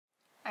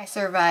I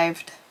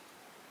survived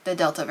the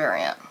Delta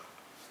variant.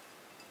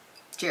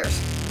 Cheers.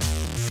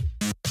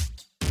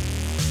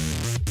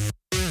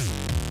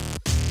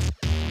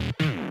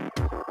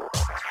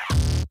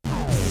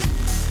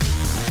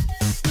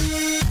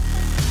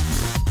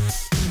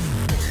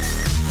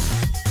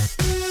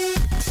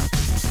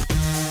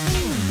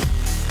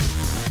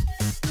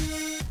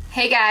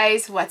 Hey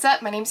guys, what's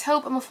up? My name's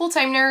Hope. I'm a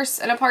full-time nurse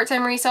and a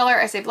part-time reseller.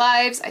 I save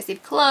lives, I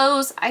save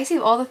clothes, I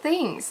save all the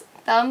things.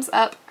 Thumbs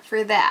up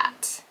for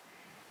that.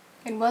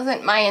 It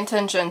wasn't my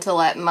intention to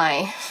let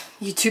my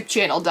YouTube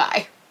channel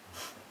die.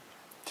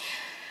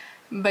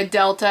 But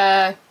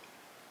Delta,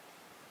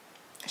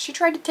 she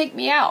tried to take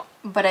me out,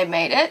 but I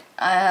made it.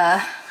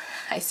 I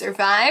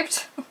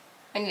survived.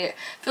 I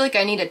feel like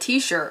I need a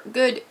t-shirt.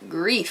 Good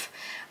grief.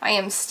 I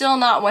am still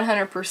not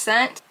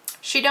 100%.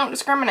 She don't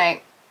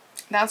discriminate.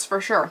 That's for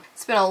sure.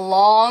 It's been a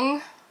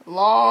long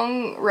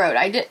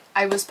road.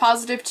 I was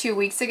positive 2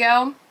 weeks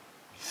ago.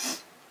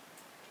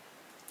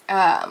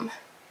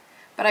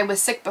 But I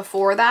was sick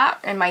before that,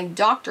 and my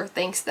doctor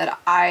thinks that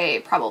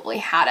I probably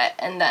had it,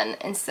 and then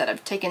instead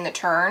of taking the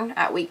turn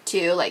at week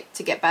 2, like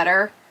to get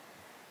better,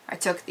 I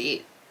took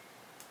the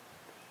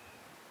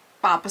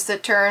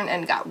opposite turn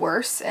and got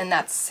worse, and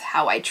that's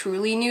how I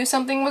truly knew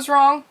something was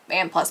wrong.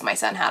 And plus my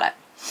son had it.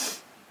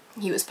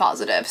 He was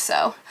positive,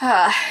 so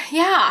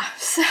yeah,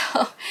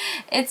 so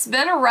it's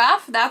been a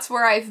rough. That's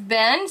where I've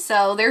been.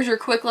 So there's your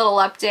quick little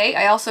update.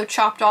 I also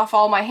chopped off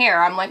all my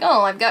hair. I'm like,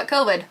 oh, I've got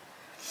COVID.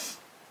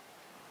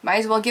 Might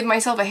as well give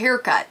myself a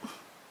haircut.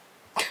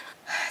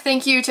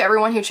 Thank you to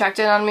everyone who checked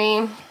in on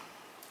me,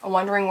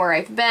 wondering where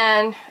I've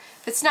been.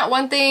 If it's not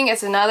one thing,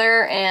 it's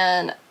another,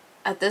 and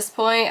at this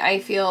point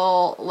I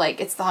feel like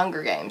it's the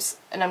Hunger Games,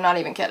 and I'm not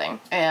even kidding,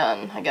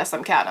 and I guess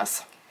I'm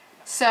Katniss.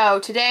 So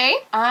today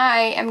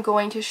I am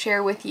going to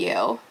share with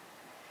you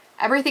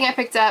everything I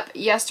picked up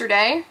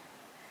yesterday.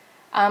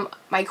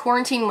 My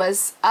quarantine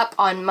was up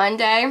on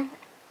Monday,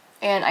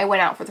 and I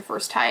went out for the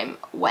first time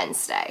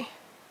Wednesday.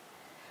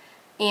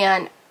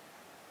 And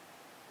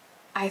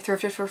I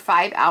thrifted for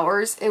 5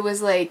 hours. It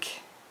was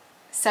like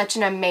such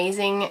an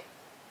amazing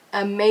day.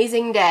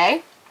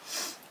 I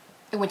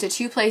went to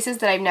 2 places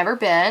that I've never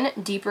been,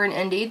 Deeper and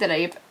Indie that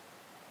I've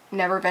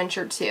never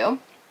ventured to.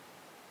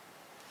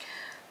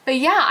 But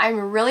yeah,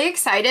 I'm really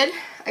excited.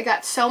 I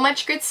got so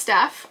much good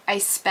stuff. I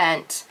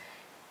spent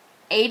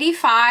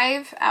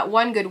 $85 at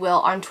one Goodwill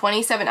on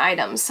 27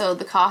 items, so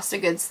the cost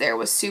of goods there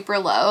was super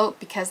low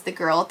because the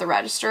girl at the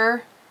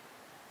register,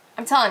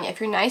 I'm telling you, if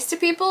you're nice to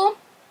people,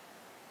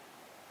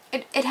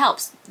 it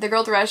helps. The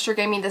girl at the register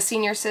gave me the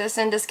senior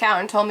citizen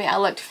discount and told me I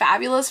looked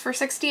fabulous for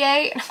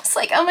 $68, and I was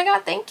like, oh my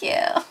god, thank you.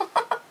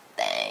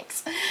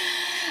 Thanks.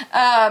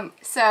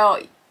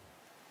 So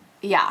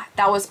yeah,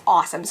 that was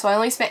awesome. So I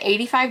only spent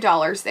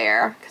 $85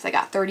 there because I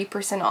got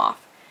 30%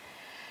 off.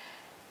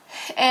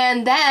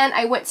 And then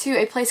I went to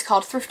a place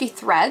called Thrifty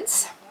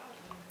Threads.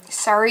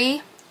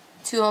 Sorry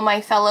to my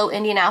fellow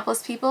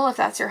Indianapolis people if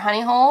that's your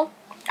honey hole.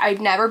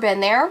 I've never been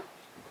there.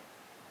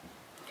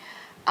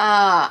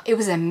 It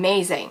was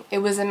amazing. It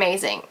was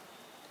amazing.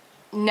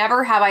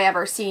 Never have I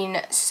ever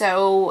seen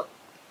so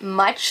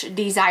much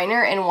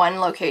designer in one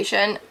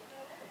location.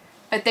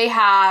 But they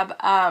have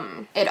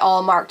it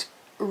all marked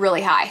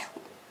really high.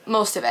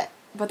 Most of it.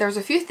 But there's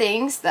a few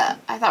things that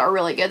I thought were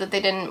really good that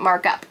they didn't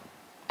mark up.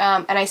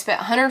 And I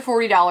spent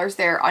 $140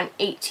 there on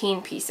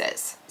 18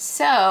 pieces.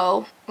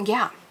 So,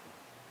 yeah.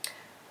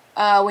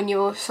 When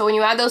you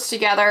add those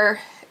together,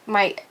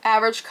 my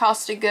average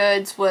cost of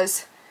goods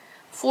was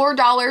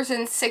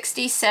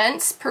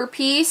 $4.60 per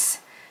piece.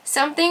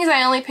 Some things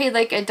I only paid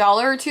like $1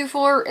 or $2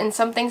 for, and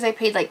some things I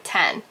paid like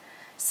 $10.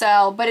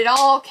 So, but it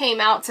all came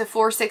out to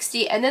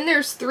 $4.60. And then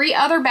there's 3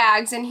 other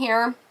bags in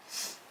here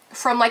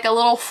from like a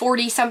little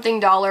 $40-something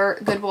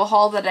Goodwill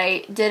haul that I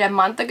did a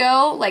month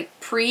ago, like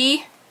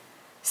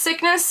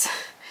pre-sickness,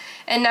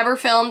 and never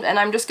filmed, and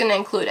I'm just going to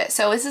include it.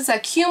 So this is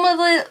a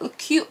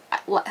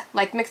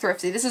like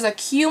McThrifty, this is a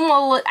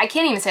I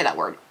can't even say that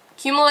word.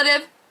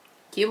 Cumulative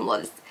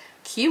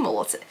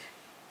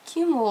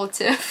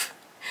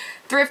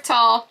thrift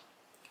haul.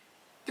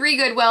 3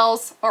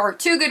 Goodwills, or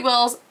 2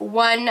 Goodwills,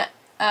 1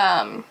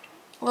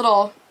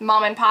 little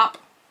mom and pop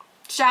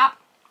shop.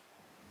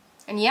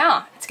 And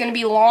yeah, it's going to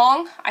be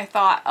long. I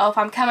thought, oh, if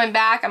I'm coming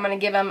back, I'm going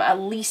to give them at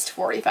least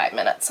 45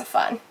 minutes of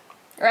fun.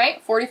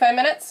 Right? 45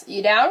 minutes?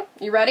 You down?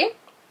 You ready?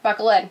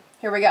 Buckle in.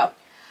 Here we go.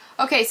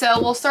 Okay, so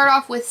we'll start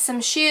off with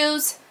some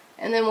shoes,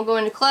 and then we'll go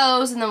into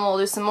clothes, and then we'll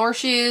do some more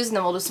shoes, and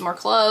then we'll do some more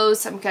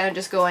clothes. I'm kind of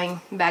just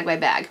going bag by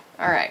bag.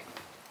 Alright,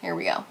 here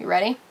we go. You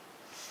ready?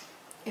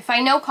 If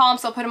I know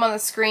comps, I'll put them on the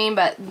screen,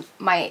 but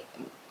my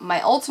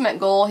ultimate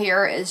goal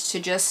here is to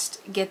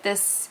just get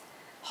this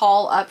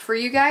haul up for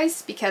you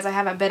guys, because I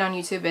haven't been on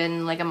YouTube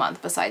in like a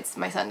month besides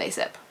my Sunday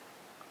sip,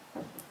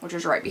 which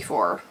was right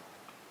before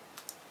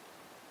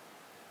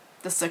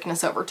the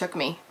sickness overtook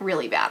me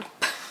really bad.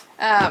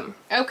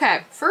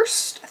 Okay,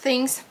 first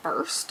things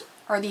first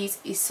are these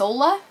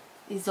Isola,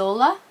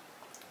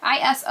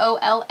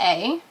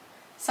 I-S-O-L-A,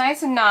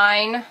 size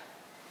 9. I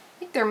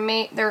think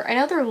I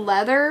know they're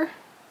leather.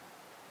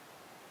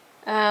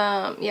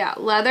 Yeah,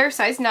 leather,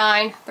 size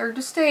 9. They're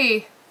just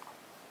a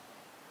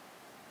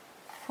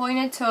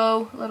pointed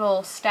toe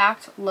little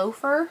stacked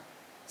loafer.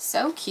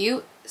 So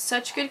cute.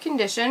 Such good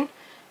condition.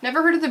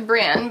 Never heard of the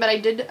brand, but I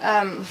did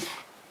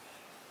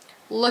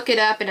look it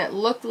up, and it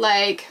looked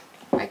like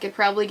I could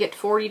probably get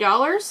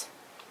 $40.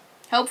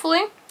 Hopefully.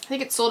 I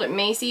think it's sold at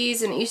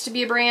Macy's, and it used to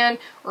be a brand,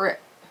 or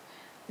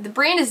the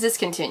brand is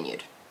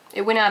discontinued.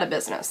 It went out of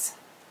business.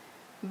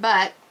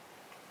 But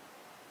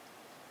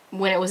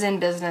when it was in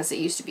business, it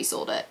used to be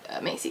sold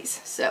at Macy's.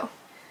 So,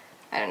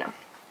 I don't know.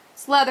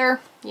 It's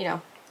leather, you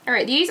know.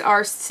 Alright, these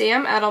are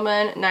Sam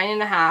Edelman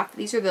 9.5.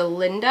 These are the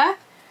Linda.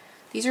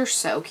 These are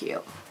so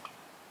cute.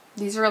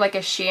 These are like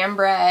a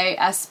chambray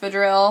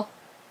espadrille.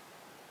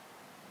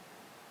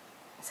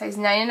 Size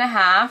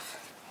 9.5.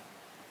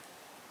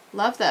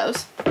 Love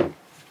those.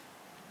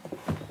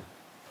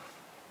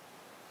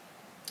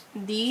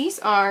 These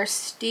are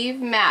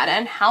Steve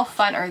Madden. How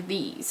fun are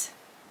these?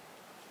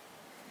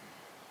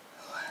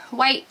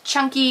 White,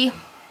 chunky,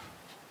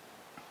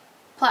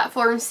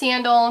 platform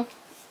sandal,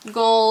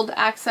 gold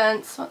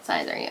accents. What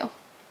size are you?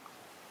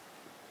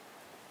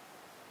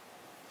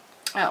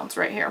 Oh, it's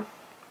right here.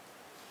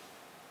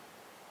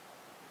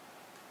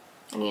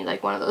 I need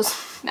like one of those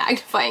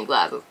magnifying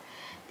glasses.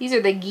 These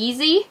are the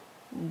Gizzi,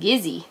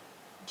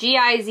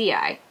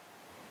 G-I-Z-I,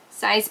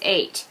 size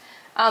 8.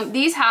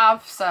 These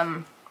have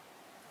some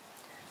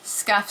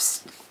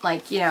scuffs,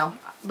 like, you know,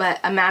 but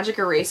a magic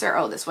eraser.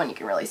 Oh, this one you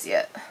can really see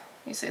it.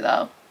 You see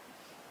though?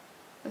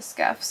 The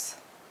scuffs.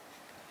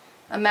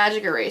 A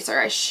magic eraser.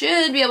 I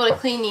should be able to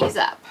clean these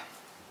up.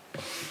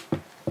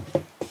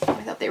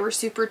 I thought they were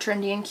super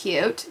trendy and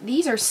cute.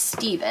 These are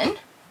Steven,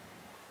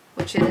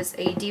 which is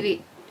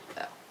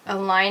a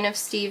line of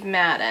Steve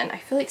Madden. I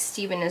feel like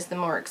Steven is the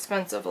more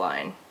expensive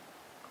line.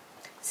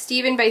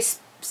 Steven by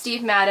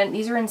Steve Madden.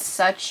 These are in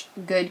such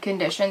good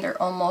condition.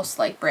 They're almost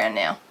like brand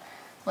new.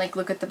 Like,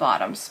 look at the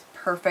bottoms.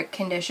 Perfect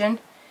condition.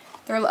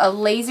 They're a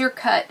laser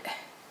cut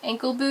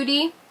ankle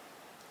booty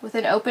with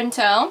an open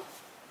toe.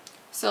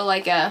 So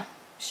like a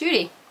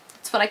shooty.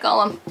 That's what I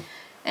call them.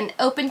 An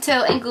open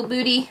toe ankle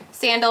booty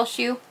sandal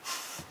shoe.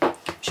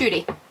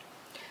 Shooty.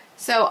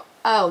 So,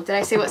 oh, did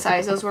I say what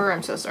size those were?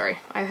 I'm so sorry.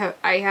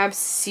 I have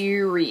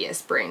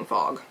serious brain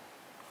fog.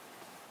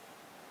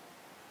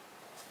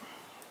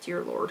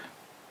 Dear Lord.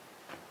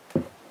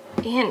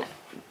 And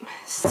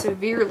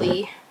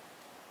severely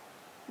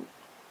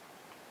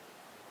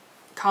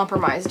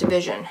compromised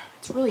vision.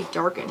 It's really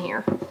dark in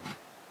here.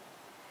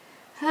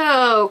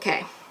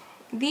 Okay.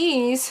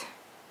 These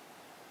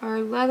are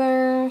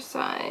leather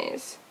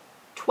size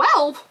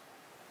 12.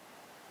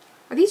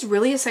 Are these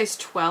really a size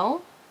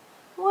 12?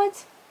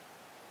 What?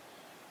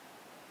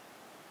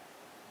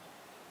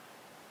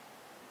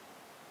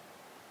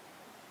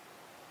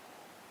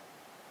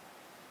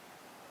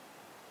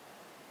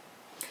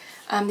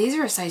 These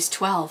are a size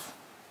 12.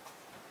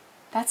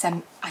 That's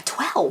a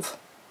 12.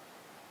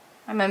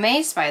 I'm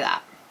amazed by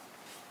that.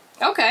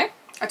 Okay,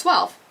 a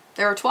 12.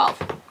 They're a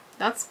 12.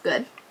 That's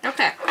good.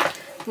 Okay.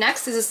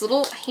 Next is this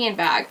little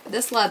handbag.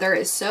 This leather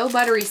is so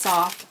buttery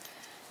soft,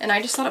 and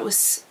I just thought it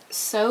was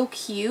so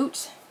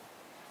cute.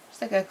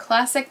 It's like a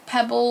classic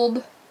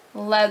pebbled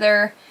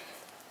leather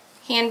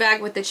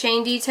handbag with the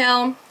chain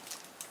detail.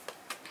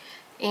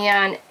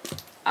 And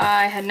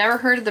I had never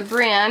heard of the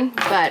brand,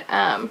 but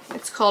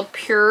it's called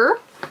Pure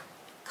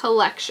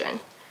Collection.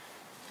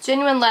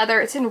 Genuine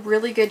leather. It's in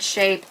really good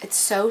shape. It's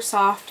so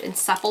soft and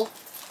supple.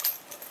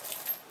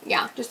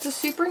 Yeah, just a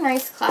super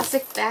nice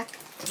classic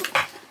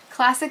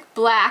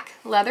black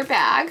leather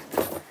bag.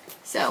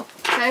 So,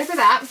 excited for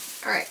that.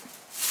 Alright,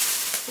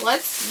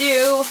 let's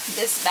do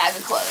this bag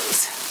of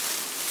clothes.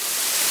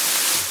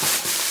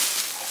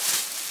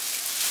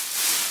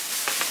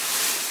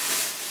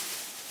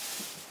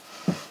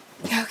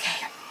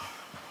 Okay.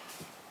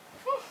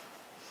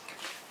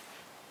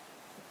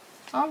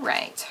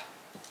 Alright.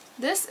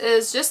 This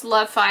is just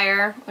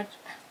Lovefire, which,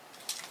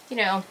 you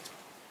know,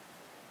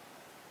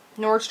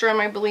 Nordstrom,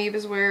 I believe,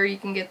 is where you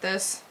can get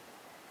this.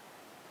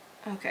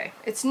 Okay,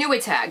 it's New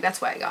Tag,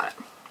 that's why I got it.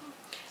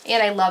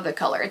 And I love the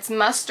color. It's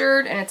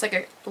mustard, and it's like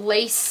a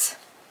lace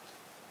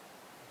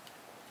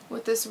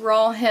with this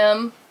raw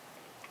hem.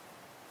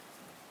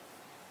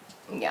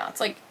 Yeah, it's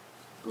like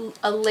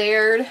a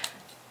layered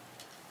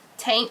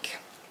tank.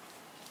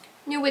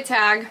 New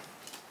Tag.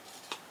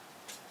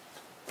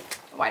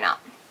 Why not?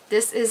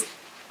 This is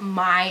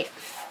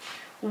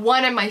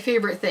one of my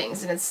favorite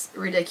things, and it's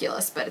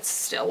ridiculous, but it's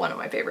still one of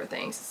my favorite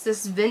things. It's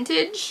this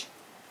vintage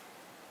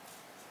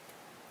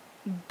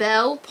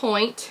Bell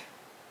Point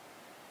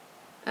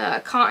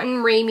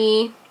cotton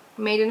Ramie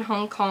made in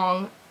Hong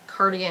Kong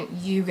cardigan.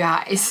 You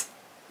guys,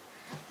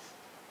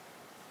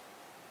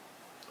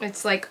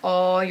 it's like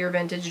all your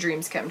vintage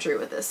dreams come true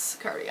with this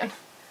cardigan.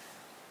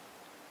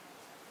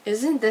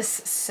 Isn't this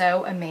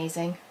so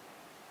amazing?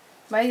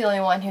 Am I the only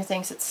one who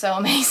thinks it's so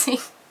amazing?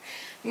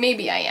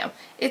 Maybe I am.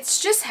 It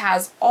just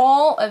has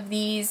all of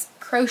these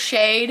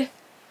crocheted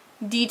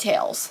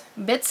details,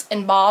 bits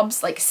and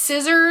bobs, like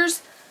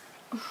scissors.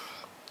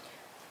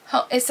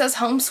 It says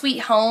Home Sweet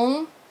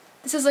Home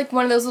This is like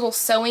one of those little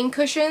sewing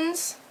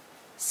cushions,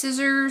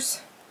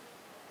 scissors,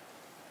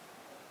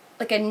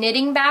 like a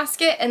knitting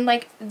basket, and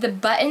like the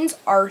buttons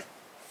are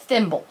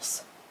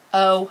thimbles.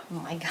 Oh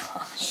my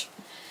gosh.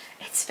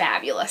 It's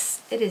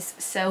fabulous. It is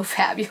so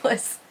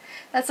fabulous.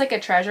 That's like a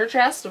treasure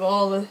chest of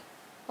all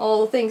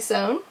the things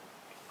sewn.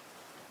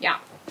 Yeah.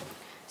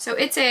 So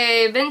it's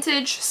a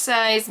vintage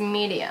size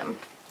medium.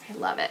 I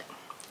love it.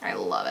 I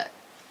love it.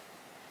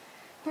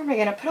 Where am I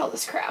gonna put all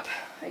this crap?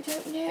 I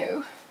don't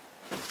know.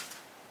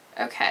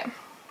 Okay.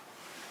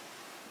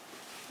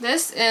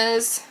 This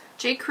is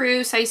J.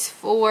 Crew size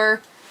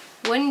 4.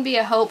 Wouldn't be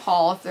a Hope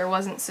haul if there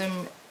wasn't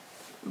some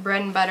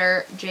bread and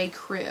butter J.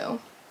 Crew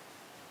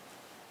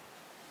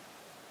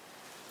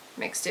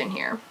mixed in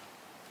here.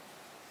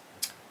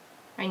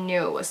 I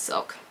knew it was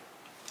silk.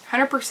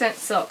 100%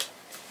 silk.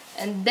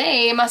 And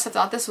they must have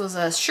thought this was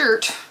a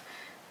shirt.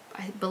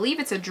 I believe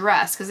it's a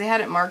dress because they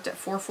had it marked at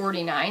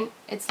 $4.49.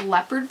 It's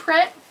leopard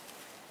print.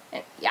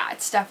 And yeah,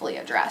 it's definitely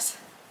a dress.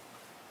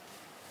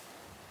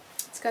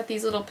 It's got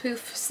these little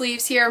poof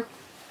sleeves here.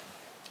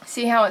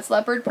 See how it's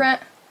leopard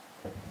print?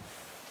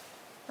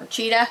 Or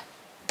cheetah.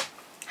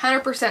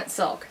 100%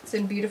 silk. It's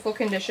in beautiful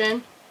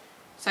condition.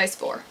 Size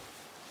 4.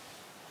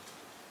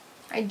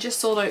 I just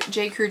sold a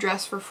J. Crew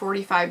dress for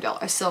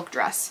 $45, a silk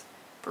dress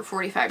for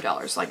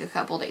 $45 like a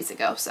couple days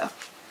ago, so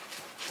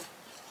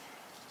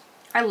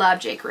I love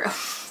J. Crew.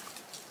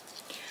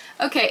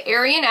 Okay,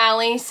 Arian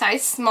Alley,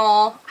 size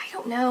small. I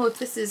don't know if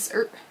this is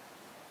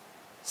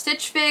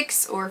Stitch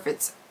Fix or if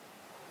it's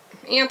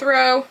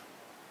Anthro.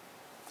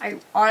 I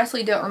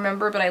honestly don't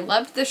remember, but I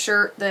loved the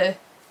shirt, the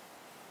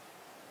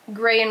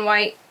gray and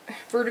white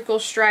vertical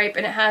stripe,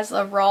 and it has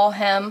a raw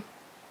hem,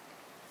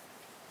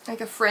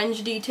 like a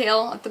fringe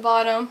detail at the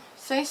bottom.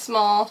 Size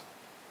small,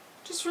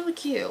 just really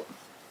cute.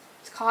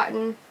 It's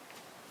cotton.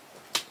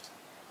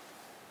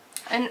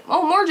 And,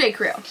 oh, more J.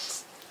 Crew.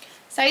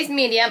 Size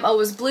medium. Oh, it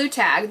was blue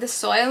tag.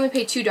 So I only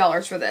paid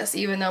 $2 for this,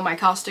 even though my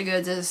cost of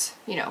goods is,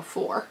 you know,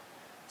 $4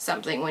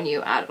 something when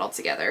you add it all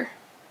together.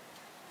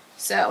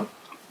 So,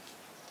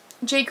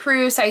 J.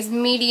 Crew, size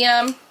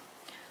medium.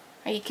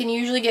 You can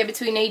usually get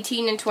between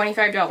 $18 and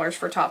 $25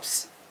 for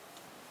tops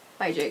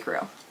by J.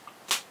 Crew.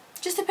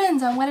 Just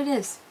depends on what it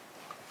is.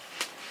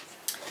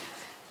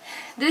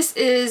 This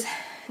is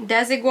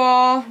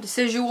Desigual.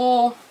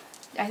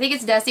 I think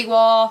it's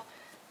Desigual.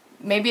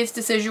 Maybe it's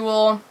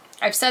Desigual.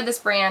 I've said this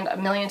brand a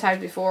million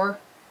times before.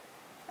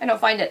 I don't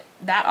find it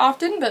that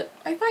often, but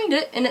I find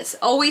it, and it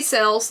always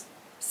sells.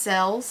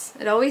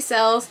 It always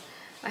sells.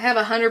 I have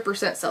a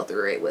 100%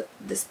 sell-through rate with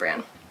this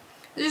brand.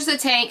 This is a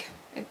tank.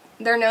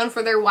 They're known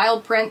for their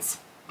wild prints.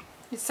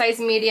 It's size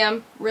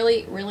medium.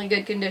 Really, really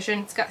good condition.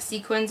 It's got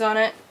sequins on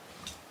it.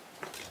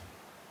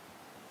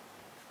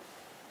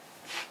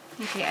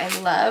 Okay, I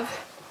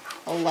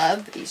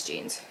love these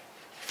jeans.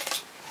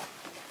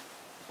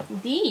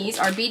 These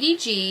are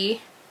BDG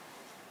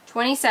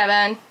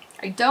 27.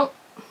 I don't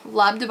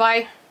love to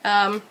buy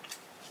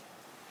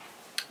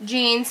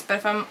jeans, but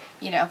if I'm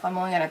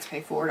only gonna have to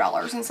pay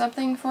 $4 and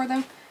something for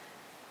them,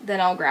 then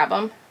I'll grab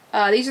them.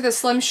 These are the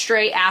Slim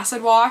Straight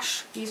Acid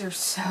Wash. These are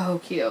so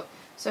cute.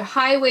 So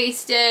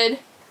high-waisted,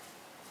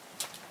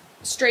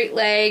 straight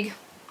leg,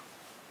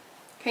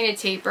 kind of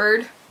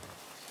tapered,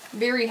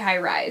 very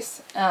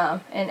high-rise,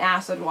 and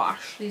acid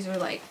wash. These are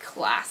like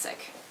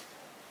classic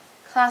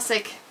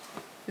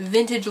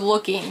vintage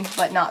looking,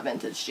 but not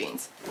vintage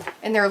jeans.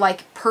 And they're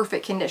like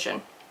perfect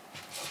condition.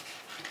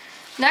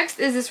 Next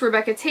is this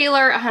Rebecca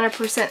Taylor,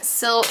 100%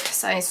 silk,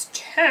 size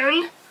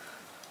 10.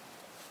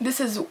 This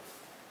is,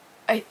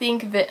 I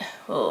think that,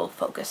 oh,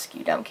 focus,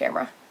 you dumb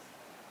camera.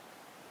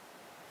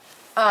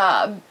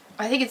 I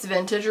think it's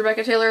vintage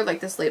Rebecca Taylor. Like,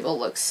 this label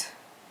looks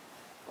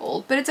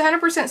old, but it's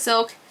 100%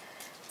 silk.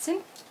 It's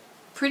in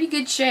pretty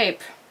good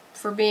shape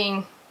for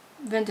being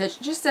vintage.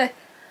 Just a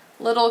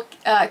little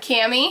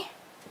cami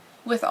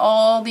with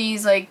all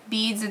these like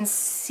beads and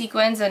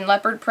sequins and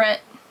leopard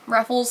print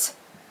ruffles,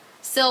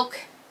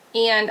 silk.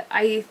 And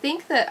I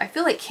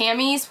feel like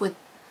camis with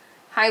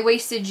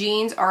high-waisted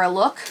jeans are a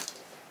look,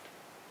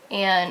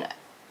 and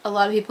a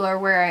lot of people are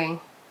wearing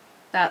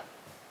that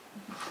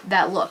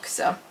look,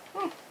 so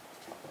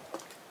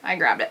I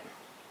grabbed it.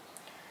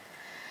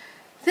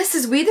 This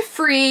is We the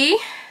Free,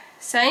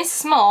 size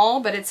small,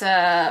 but it's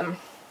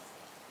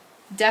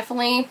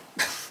definitely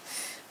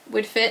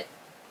would fit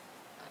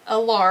a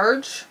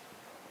large.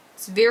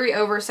 It's very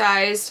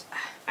oversized.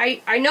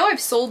 I know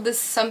I've sold this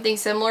something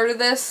similar to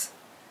this.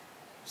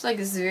 It's like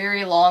this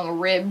very long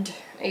ribbed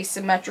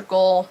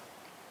asymmetrical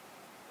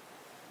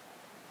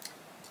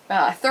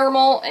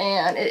thermal,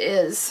 and it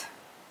is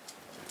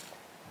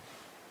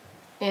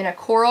in a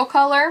coral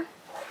color.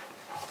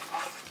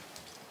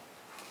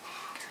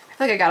 I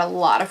feel like I got a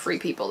lot of free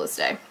people this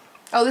day.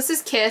 Oh, this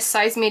is Kiss,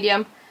 size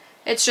medium.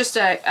 It's just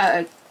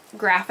a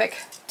graphic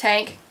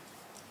tank.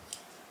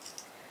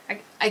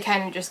 I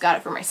kind of just got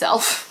it for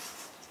myself.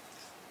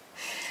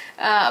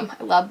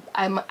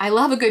 I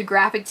love a good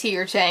graphic tee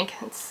or tank.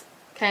 It's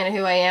kind of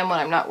who I am when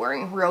I'm not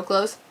wearing real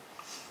clothes.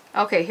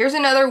 Okay, here's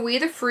another We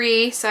the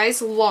Free,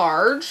 size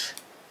large.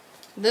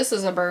 This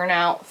is a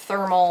burnout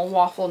thermal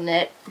waffle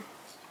knit.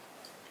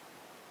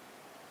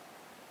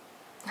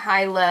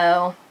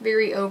 High-low,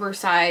 very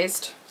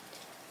oversized.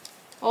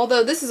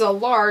 Although this is a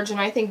large, and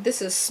I think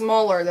this is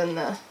smaller than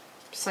the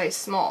size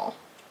small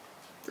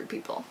for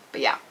people.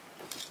 But yeah,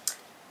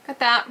 got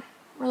that.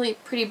 Really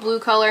pretty blue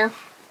color.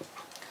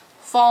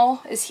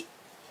 Fall is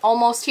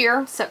almost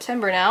here,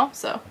 September now,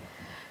 so.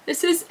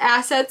 This is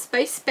Assets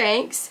by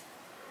Spanx.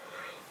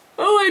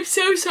 Oh, I'm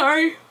so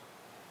sorry.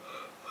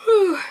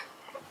 Whew.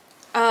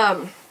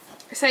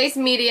 Size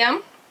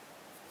medium.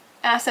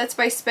 Assets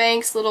by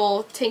Spanx,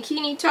 little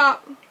tankini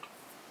top.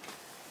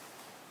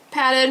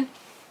 Padded,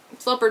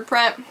 slippered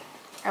print.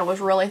 I was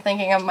really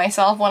thinking of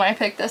myself when I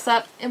picked this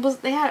up.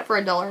 They had it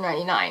for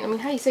 $1.99. I mean,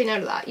 how do you say no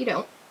to that? You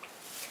don't.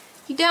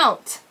 You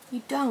don't.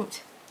 You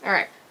don't.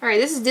 Alright.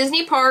 Alright, this is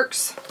Disney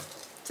Parks.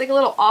 It's like a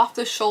little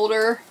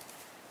off-the-shoulder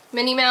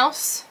Minnie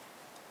Mouse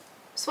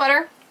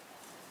sweater.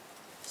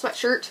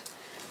 Sweatshirt.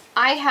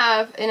 I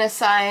have in a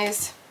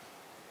size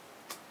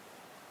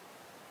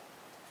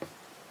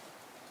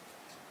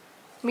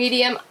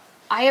medium.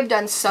 I have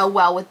done so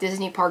well with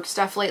Disney Park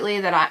stuff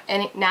lately that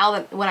now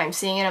that when I'm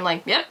seeing it, I'm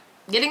like, yep,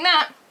 getting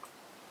that.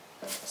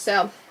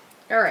 So,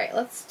 alright,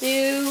 let's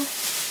do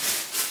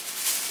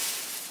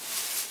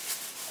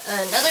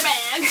another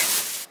bag.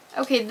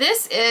 Okay,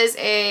 this is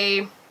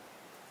a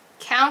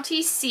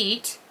county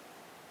seat,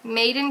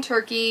 made in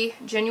Turkey,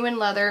 genuine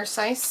leather,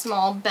 size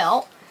small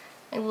belt.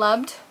 I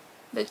loved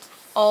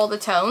all the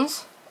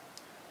tones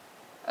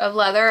of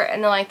leather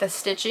and then like the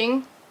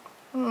stitching.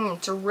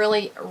 It's a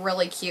really,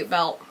 really cute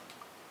belt.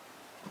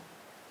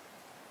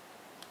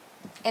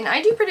 And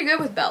I do pretty good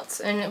with belts,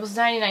 and it was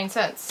 99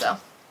 cents, so.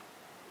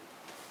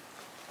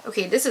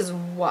 Okay, this is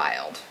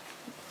wild.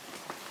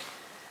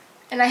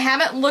 And I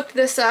haven't looked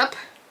this up,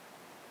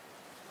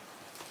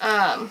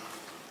 but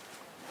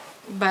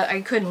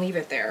I couldn't leave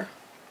it there.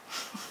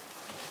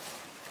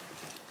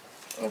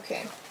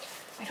 Okay,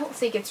 I don't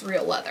think it's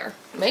real leather.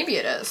 Maybe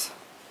it is.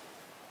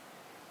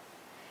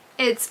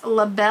 It's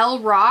La Belle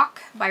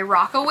Rock by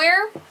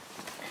Rockaware.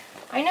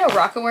 I know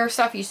Rockaware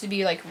stuff used to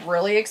be like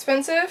really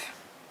expensive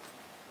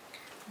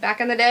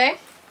back in the day.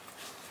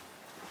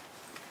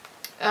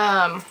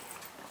 But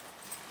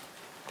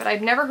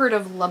I've never heard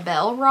of La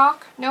Belle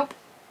Rock. Nope.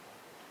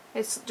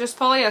 It's just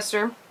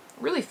polyester. It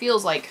really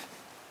feels like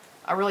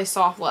a really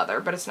soft leather,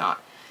 but it's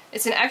not.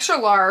 It's an extra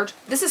large.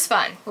 This is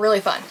fun.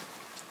 Really fun.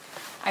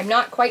 I'm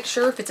not quite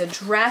sure if it's a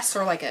dress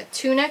or like a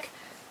tunic,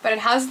 but it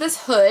has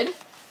this hood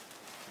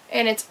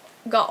and it's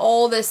got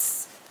all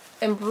this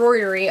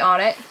embroidery on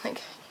it.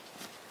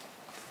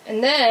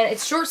 And then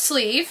it's short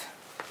sleeve.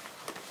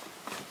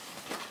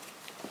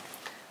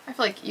 I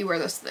feel like you wear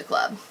this to the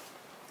club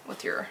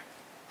with your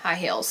high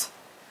heels.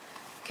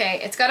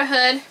 Okay, it's got a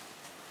hood,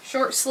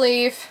 short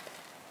sleeve,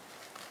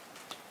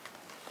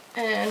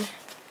 and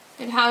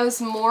it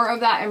has more of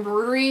that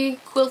embroidery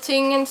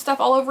quilting and stuff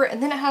all over it.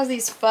 And then it has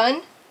these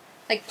fun,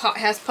 like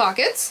has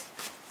pockets,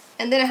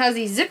 and then it has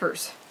these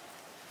zippers.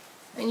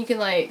 And you can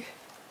like,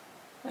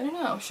 I don't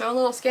know, show a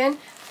little skin.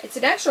 It's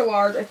an extra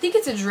large. I think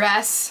it's a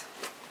dress.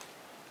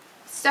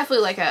 It's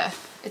definitely like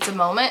it's a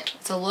moment.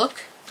 It's a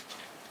look.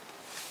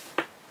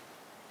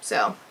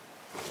 So,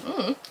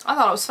 I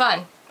thought it was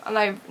fun. And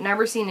I've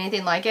never seen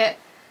anything like it.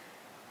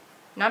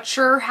 Not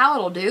sure how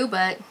it'll do,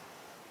 but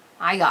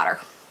I got her.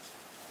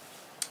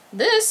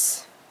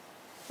 This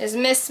is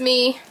Miss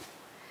Me.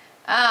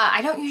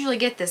 I don't usually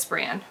get this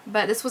brand,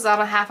 but this was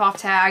on a half off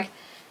tag.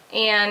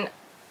 And,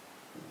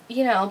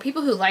 you know,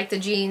 people who like the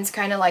jeans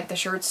kind of like the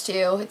shirts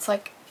too. It's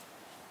like,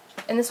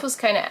 and this was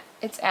kind of,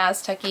 it's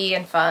Aztec-y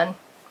and fun.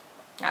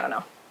 I don't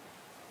know.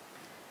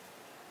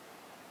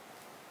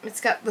 It's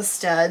got the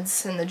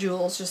studs and the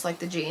jewels just like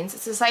the jeans.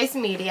 It's a size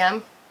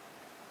medium.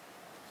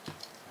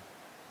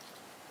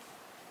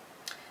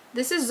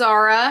 This is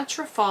Zara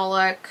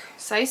Trafalgar,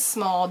 size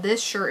small.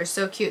 This shirt is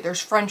so cute. There's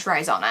french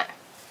fries on it.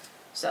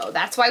 So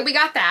that's why we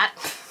got that.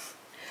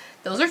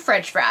 Those are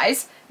french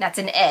fries. That's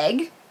an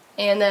egg.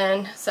 And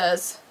then it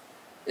says,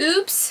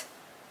 oops.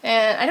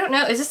 And I don't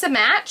know, is this a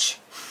match?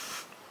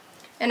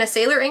 And a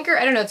sailor anchor?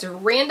 I don't know, it's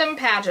random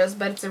patches,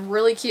 but it's a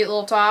really cute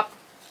little top.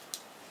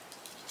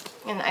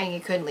 And I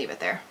couldn't leave it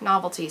there.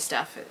 Novelty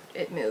stuff,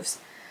 it moves.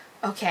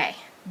 Okay,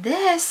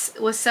 this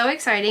was so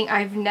exciting.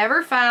 I've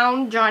never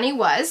found Johnny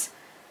Was,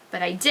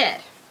 but I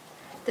did.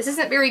 This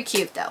isn't very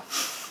cute though.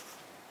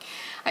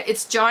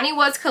 It's Johnny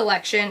Was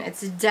collection.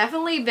 It's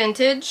definitely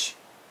vintage.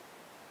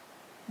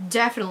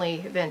 Definitely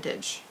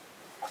vintage.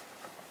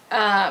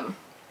 It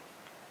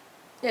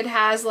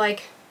has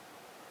like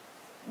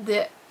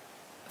the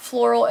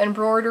floral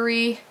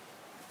embroidery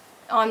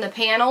on the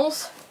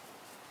panels.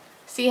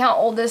 See how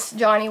old this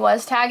Johnny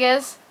Was tag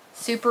is?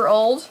 Super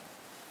old.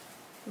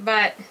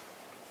 But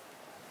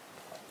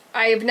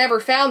I've never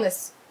found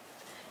this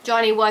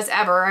Johnny Was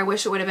ever. I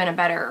wish it would have been a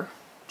better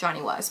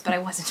Johnny Was, but I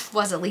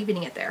wasn't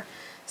leaving it there.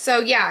 So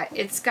yeah,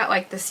 it's got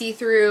like the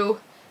see-through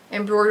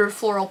embroidered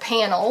floral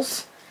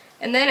panels.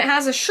 And then it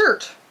has a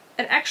shirt,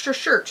 an extra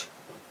shirt.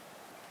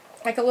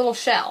 Like a little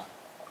shell.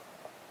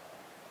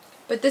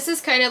 But this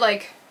is kind of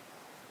like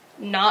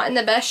not in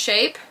the best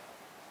shape.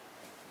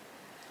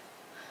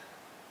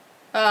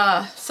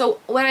 So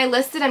when I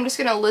list it, I'm just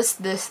gonna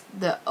list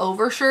the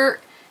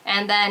overshirt,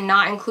 and then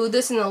not include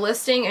this in the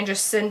listing and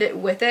just send it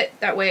with it.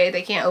 That way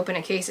they can't open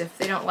a case if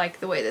they don't like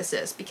the way this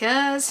is,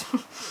 because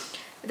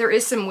there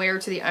is some wear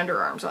to the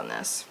underarms on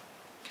this.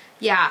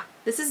 Yeah,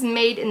 this is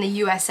made in the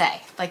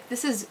USA. Like,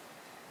 this is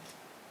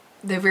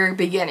the very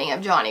beginning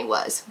of Johnny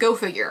Was. Go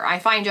figure. I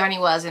find Johnny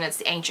Was and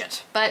it's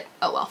ancient, but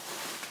oh well.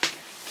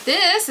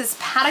 This is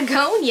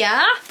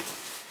Patagonia,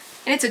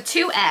 and it's a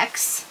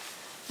 2X,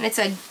 and it's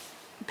a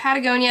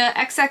Patagonia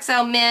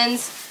XXL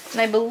men's,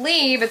 and I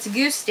believe it's a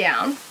goose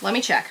down. Let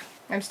me check.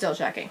 I'm still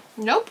checking.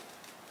 Nope.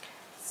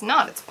 It's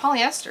not. It's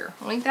polyester.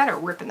 Ain't that a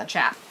rip in the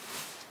chat.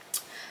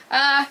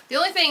 The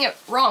only thing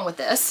wrong with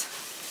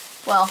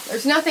this, well,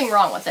 there's nothing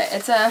wrong with it.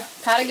 It's a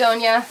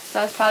Patagonia. It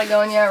says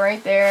Patagonia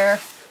right there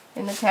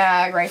in the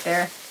tag right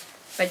there.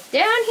 But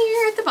down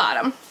here at the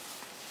bottom,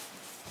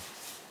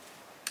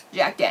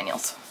 Jack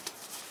Daniels.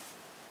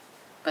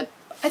 But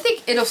I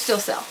think it'll still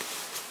sell.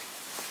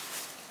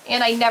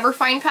 And I never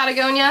find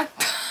Patagonia,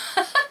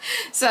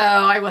 so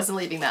I wasn't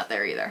leaving that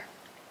there either.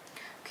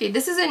 Okay,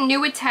 this is a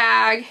new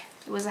tag.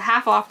 It was a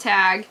half off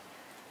tag.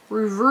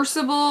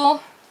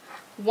 Reversible,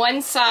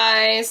 one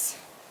size,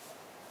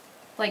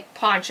 like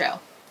poncho.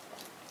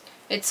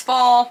 It's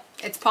fall,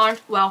 it's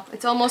well,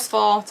 it's almost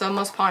fall, it's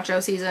almost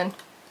poncho season.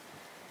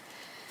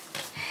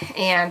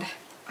 And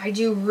I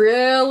do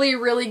really,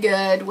 really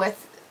good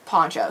with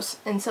ponchos.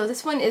 And so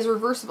this one is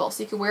reversible,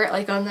 so you can wear it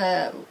like on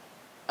the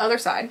other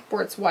side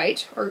where it's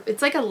white, or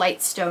it's like a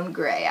light stone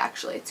gray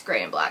actually. It's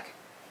gray and black.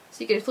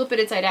 So you can flip it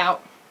inside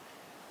out,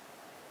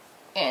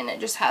 and it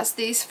just has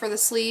these for the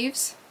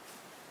sleeves.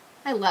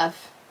 I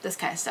love this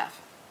kind of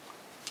stuff.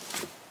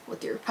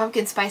 With your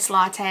pumpkin spice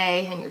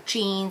latte and your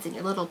jeans and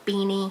your little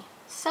beanie.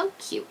 So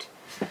cute.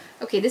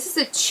 Okay, this is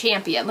a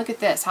Champion. Look at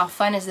this. How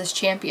fun is this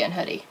Champion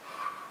hoodie?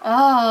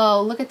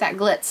 Oh, look at that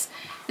glitz.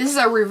 This is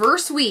a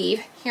reverse weave.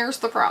 Here's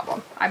the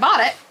problem. I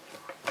bought it.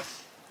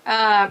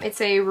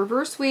 It's a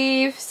reverse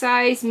weave,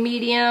 size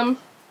medium,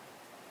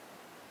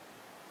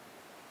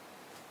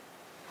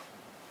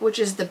 which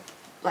is the,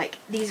 like,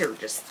 these are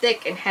just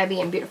thick and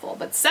heavy and beautiful,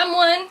 but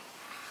someone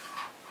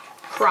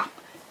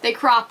they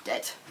cropped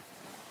it.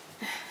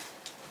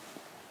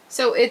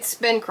 So it's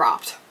been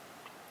cropped.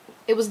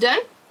 It was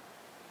done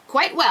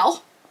quite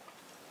well,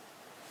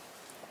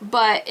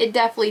 but it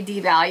definitely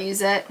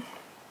devalues it.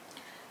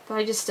 But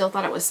I just still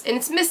thought it was, and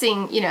it's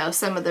missing, you know,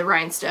 some of the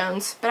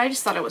rhinestones, but I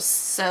just thought it was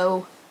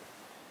so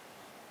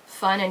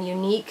fun and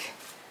unique.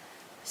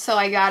 So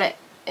I got it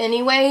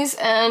anyways,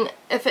 and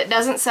if it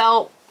doesn't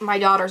sell, my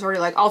daughter's already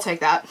like, I'll take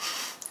that.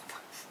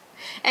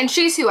 And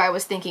she's who I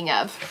was thinking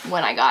of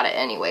when I got it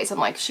anyways. I'm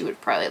like, she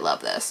would probably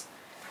love this.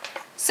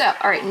 So,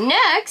 alright,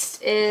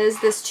 next is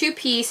this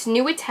two-piece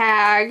new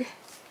tag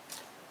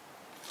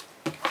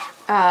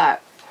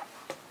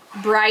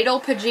bridal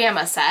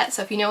pajama set.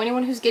 So if you know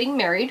anyone who's getting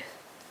married,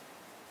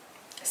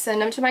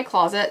 send them to my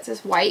closet. It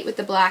says white with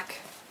the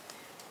black.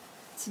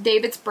 It's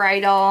David's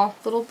bridal.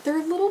 They're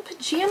little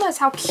pajamas.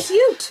 How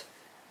cute!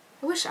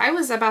 I wish I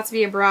was about to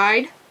be a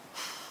bride.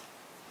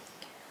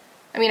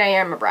 I mean, I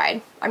am a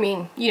bride. I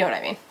mean, you know what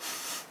I mean.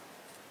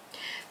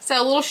 So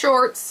little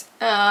shorts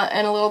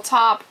and a little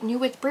top,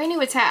 brand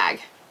new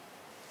tag.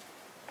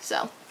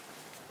 So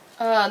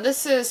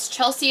this is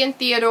Chelsea and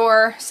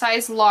Theodore,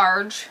 size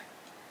large.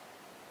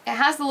 It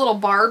has the little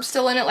barb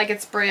still in it, like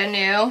it's brand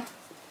new.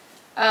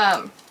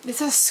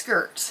 It's a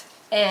skirt,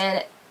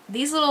 and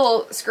these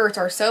little skirts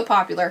are so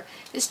popular.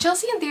 Is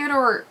Chelsea and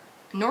Theodore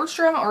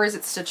Nordstrom, or is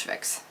it Stitch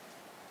Fix?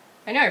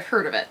 I know I've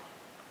heard of it.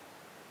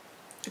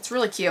 It's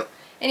really cute.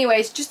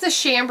 Anyways, just a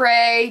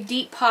chambray,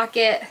 deep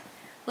pocket,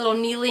 little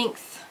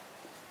knee-length,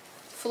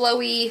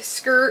 flowy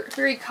skirt,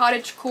 very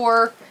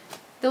cottagecore.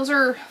 Those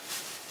are,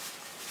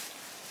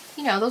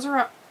 you know, those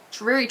are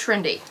very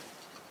trendy.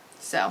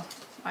 So,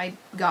 I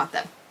got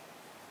them.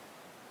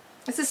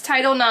 This is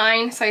Title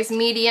IX, size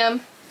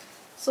medium.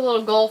 It's a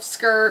little golf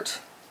skirt.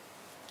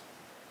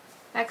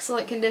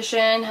 Excellent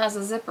condition, has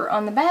a zipper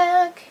on the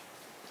back.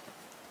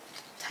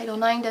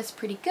 Title IX does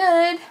pretty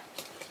good.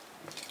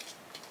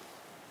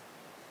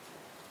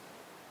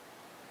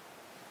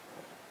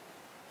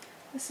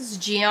 This is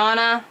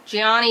Gianni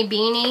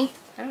beanie.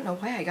 I don't know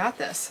why I got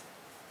this.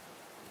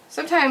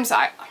 Sometimes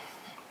I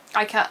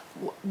can't,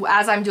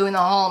 as I'm doing the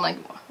haul, I'm like,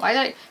 why did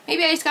I,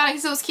 maybe I just got it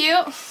because it was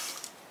cute.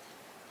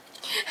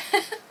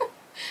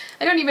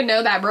 I don't even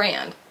know that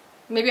brand.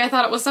 Maybe I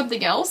thought it was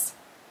something else.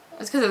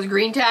 It's because it was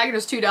green tag and it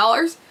was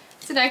 $2.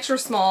 It's an extra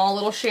small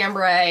little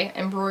chambray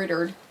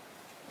embroidered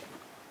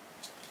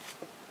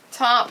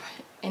top,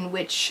 in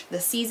which the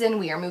season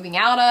we are moving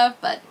out of,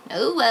 but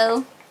oh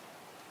well.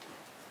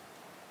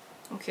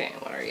 Okay,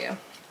 what are you?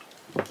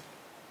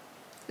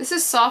 This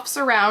is Soft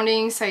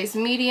Surrounding, size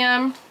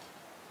medium.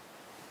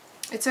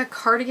 It's a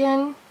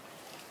cardigan.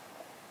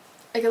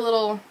 Like a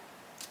little,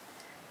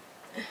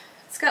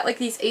 it's got like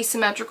these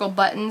asymmetrical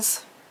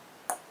buttons.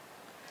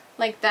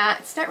 Like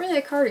that. It's not really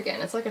a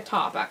cardigan, it's like a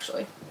top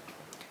actually.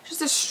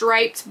 Just a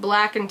striped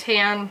black and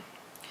tan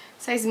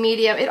Size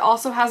medium. It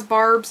also has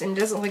barbs and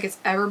doesn't look like it's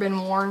ever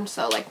been worn,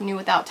 so like new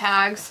without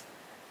tags.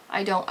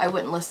 I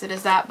wouldn't list it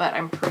as that, but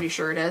I'm pretty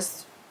sure it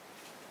is.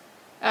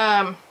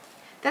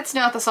 That's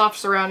not the soft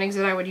surroundings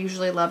that I would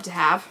usually love to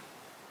have,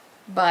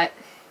 but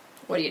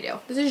what do you do?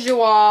 This is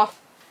Joie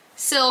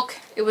silk.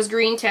 It was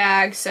green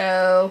tag,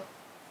 so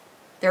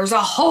there's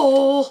a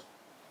hole.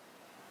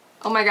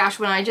 Oh my gosh,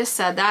 when I just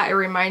said that, it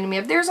reminded me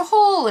of there's a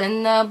hole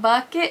in the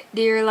bucket,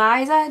 dear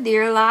Liza,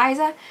 dear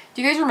Liza.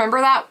 Do you guys remember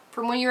that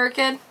from when you were a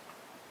kid?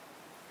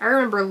 I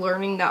remember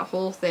learning that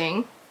whole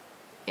thing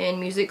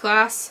in music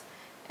class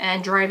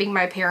and driving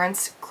my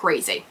parents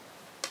crazy.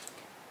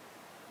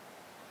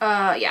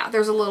 Yeah,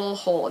 there's a little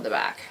hole in the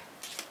back.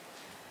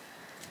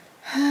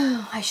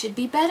 I should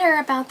be better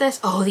about this.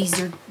 Oh, these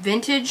are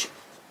vintage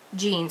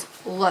jeans.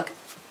 Look.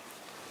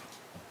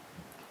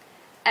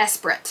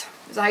 Esprit.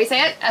 Is that how you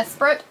say it?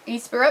 Esprit?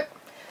 Esprit?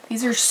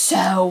 These are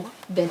so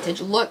vintage.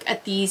 Look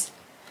at these.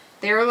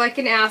 They're like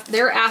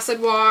they're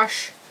acid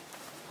wash.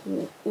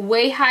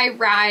 Way high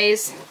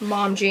rise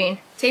mom jean.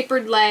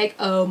 Tapered leg.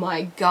 Oh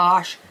my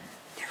gosh.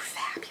 They're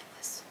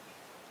fabulous.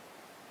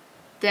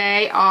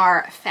 They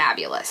are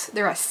fabulous.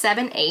 They're a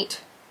 7/8.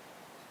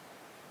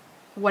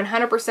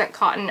 100%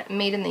 cotton,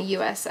 made in the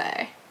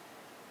USA.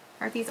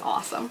 Aren't these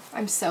awesome?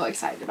 I'm so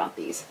excited about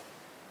these.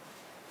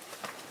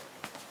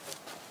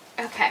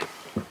 Okay.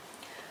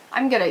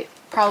 I'm gonna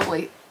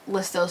probably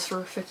list those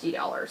for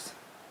 $50.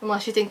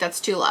 Unless you think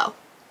that's too low.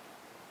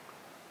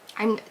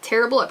 I'm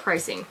terrible at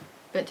pricing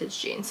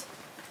vintage jeans.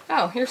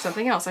 Oh, here's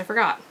something else I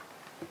forgot.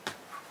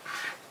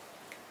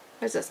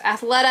 What is this?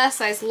 Athleta,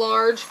 size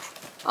large.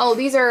 Oh,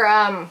 these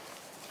are,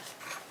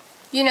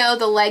 you know,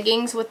 the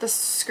leggings with the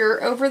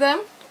skirt over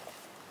them.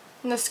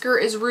 And the skirt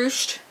is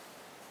ruched.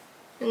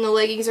 And the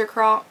leggings are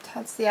cropped.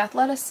 That's the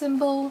Athleta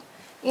symbol.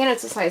 And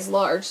it's a size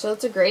large, so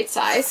it's a great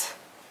size.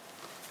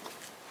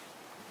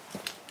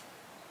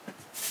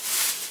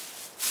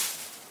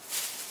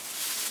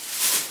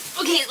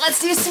 Okay, let's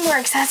do some more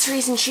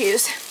accessories and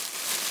shoes.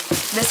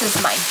 This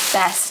is my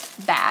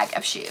best bag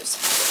of shoes.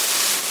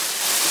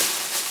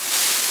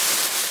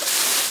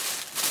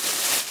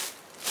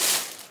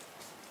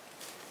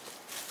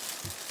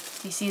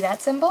 Do you see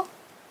that symbol?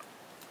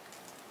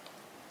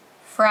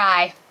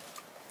 Fry.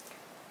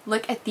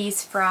 Look at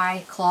these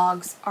Fry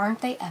clogs.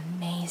 Aren't they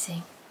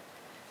amazing?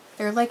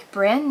 They're like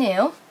brand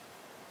new.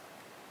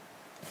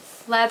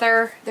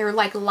 Leather. They're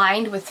like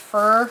lined with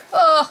fur.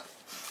 Oh!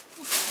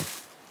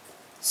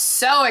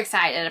 So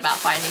excited about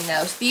finding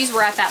those. These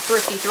were at that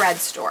Thrifty Thread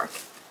store.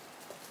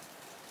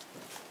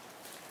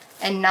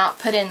 And not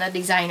put in the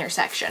designer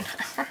section.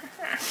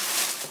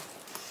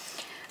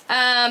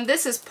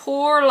 This is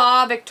Pour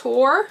La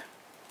Victoire.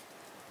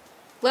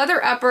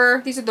 Leather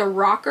upper. These are the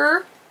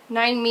Rocker.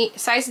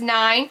 Size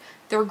 9.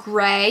 They're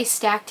gray,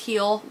 stacked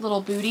heel,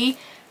 little booty.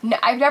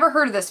 I've never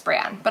heard of this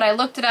brand, but I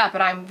looked it up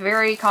and I'm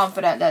very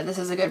confident that this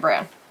is a good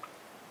brand.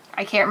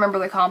 I can't remember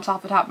the comps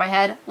off the top of my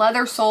head.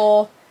 Leather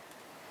sole.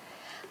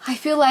 I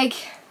feel like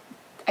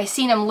I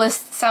seen them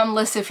some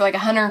listed for like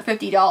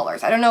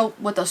 $150. I don't know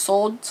what the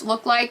soles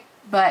look like,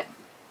 but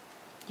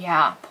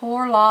yeah,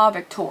 Pour La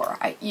Victoire.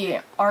 You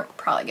aren't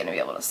probably going to be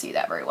able to see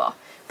that very well.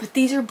 But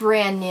these are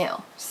brand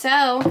new.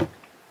 So,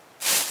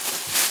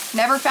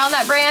 never found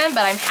that brand,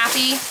 but I'm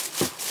happy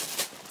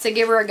to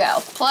give her a go.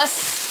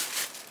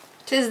 Plus,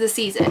 'tis the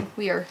season.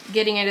 We are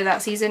getting into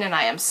that season and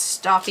I am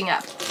stocking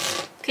up.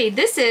 Okay,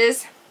 this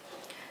is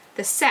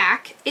the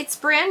sack. It's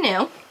brand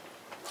new.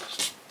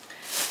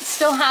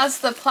 Still has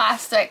the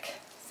plastic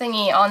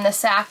thingy on the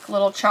sack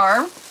little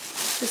charm.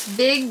 This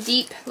big,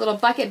 deep little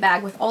bucket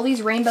bag with all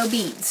these rainbow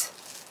beads.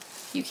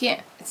 You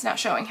can't, it's not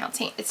showing how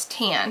tan, it's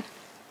tan.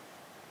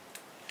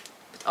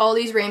 With all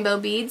these rainbow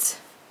beads.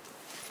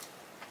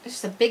 It's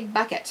just a big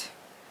bucket.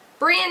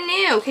 Brand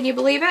new, can you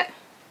believe it?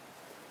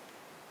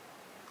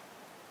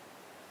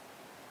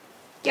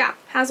 Yeah,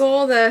 has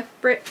all the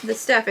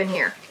stuff in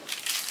here.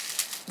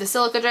 The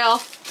silica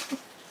gel.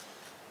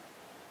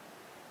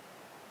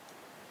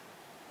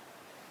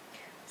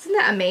 Isn't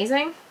that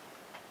amazing?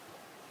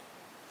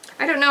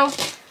 I don't know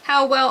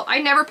how well, I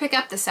never pick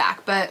up the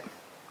sack, but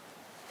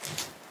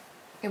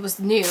it was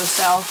new,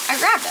 so I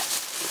grabbed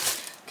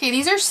it. Okay,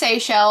 these are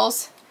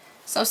Seychelles.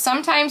 So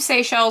sometimes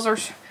Seychelles are,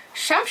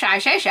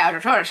 sometimes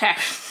Seychelles are,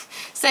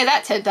 say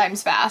that 10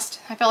 times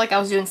fast. I felt like I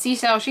was doing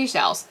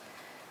seashells.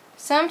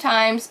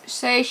 Sometimes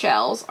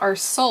Seychelles are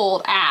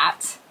sold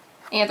at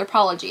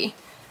Anthropologie.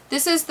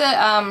 This is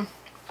the,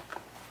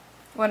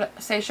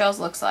 what Seychelles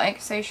looks like.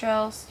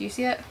 Seychelles, do you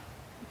see it?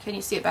 Can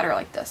you see it better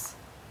like this?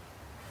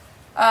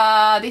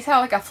 These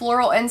have like a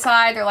floral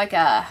inside. They're like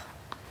a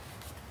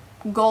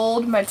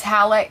gold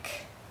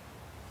metallic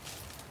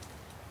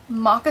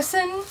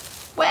moccasin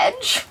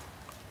wedge.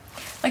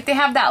 Like they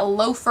have that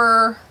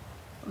loafer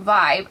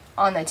vibe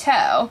on the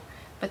toe,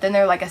 but then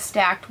they're like a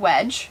stacked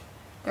wedge.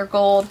 They're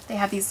gold. They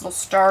have these little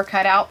star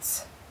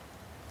cutouts.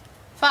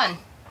 Fun.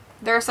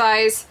 They're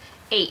size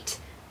 8.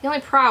 The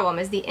only problem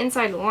is the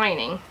inside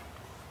lining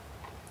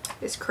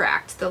is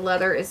cracked. The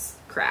leather is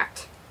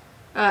cracked.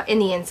 in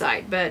the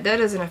inside, but that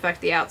doesn't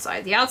affect the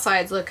outside. The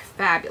outsides look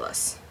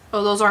fabulous.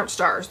 Oh, those aren't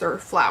stars, they're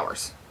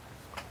flowers.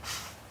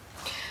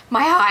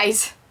 My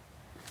eyes.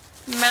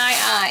 My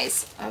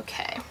eyes.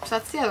 Okay, so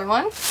that's the other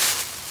one.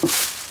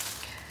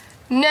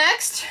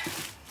 Next,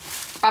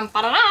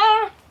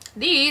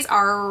 these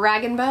are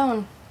Rag &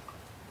 Bone.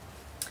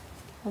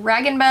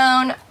 Rag &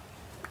 Bone,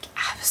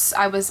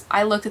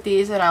 I looked at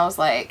these and I was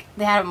like,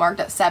 they had it marked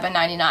at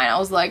 $7.99. I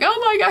was like,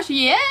 oh my gosh,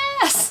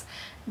 yes!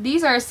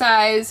 These are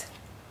size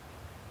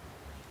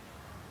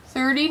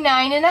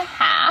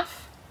 39.5.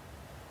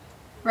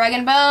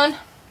 Rag & Bone,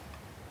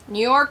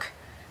 New York,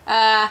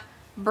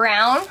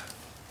 brown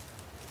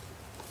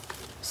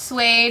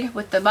suede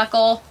with the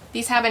buckle.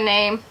 These have a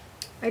name.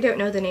 I don't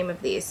know the name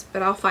of these,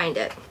 but I'll find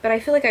it. But I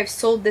feel like I've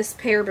sold this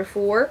pair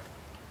before.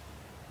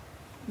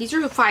 These are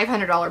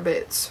 $500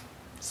 boots,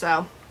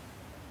 so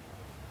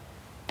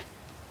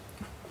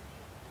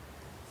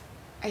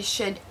a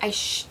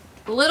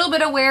little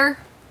bit of wear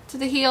to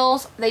the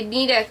heels. They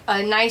need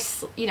a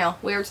nice, you know,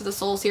 wear to the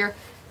soles here.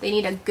 They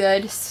need a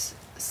good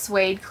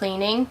suede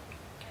cleaning,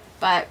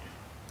 but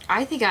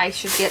I think I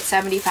should get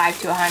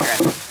 75 to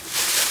 100,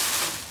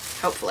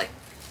 hopefully.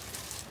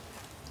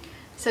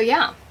 So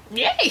yeah,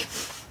 yay!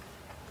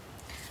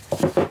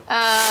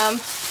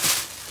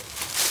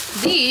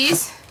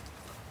 These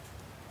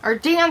are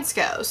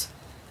Danskos.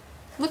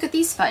 Look at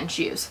these fun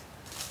shoes.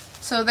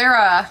 So they're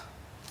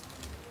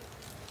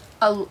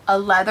a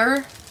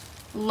leather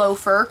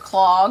loafer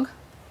clog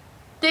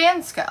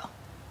Dansko.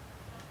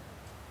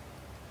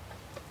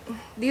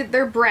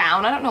 They're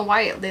brown. I don't know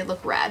why they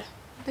look red.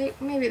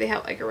 Maybe they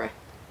have like a red.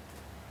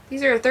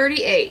 These are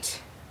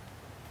 38.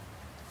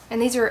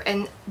 And these are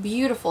in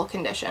beautiful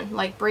condition,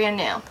 like brand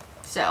new.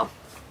 So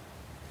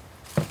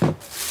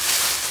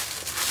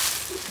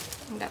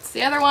that's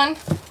the other one.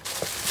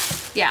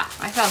 Yeah,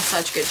 I found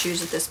such good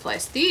shoes at this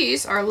place.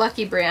 These are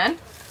Lucky Brand.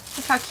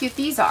 Look how cute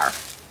these are.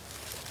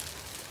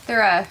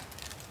 They're a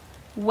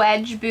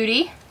wedge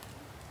booty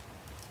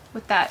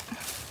with that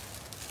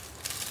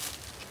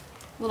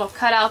little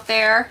cutout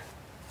there,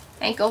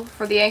 ankle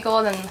for the ankle,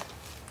 and then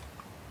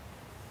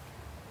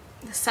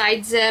the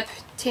side zip,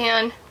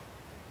 tan,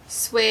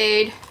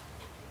 suede.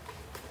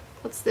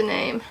 What's the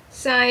name?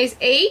 Size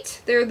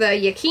 8. They're the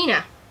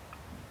Yakina.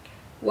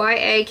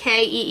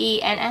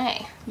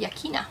 Y-A-K-E-E-N-A.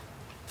 Yakina.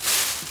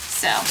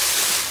 So,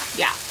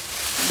 yeah,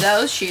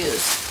 those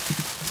shoes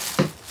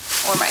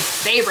are my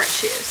favorite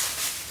shoes.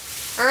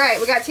 All right,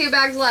 we got 2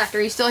 bags left.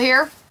 Are you still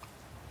here?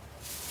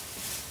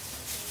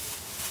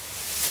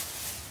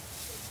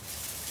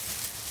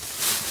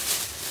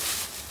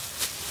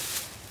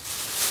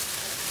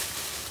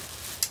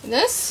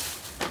 This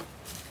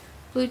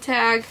blue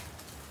tag,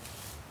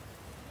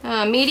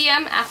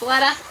 medium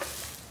Athleta.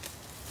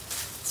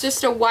 It's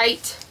just a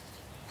white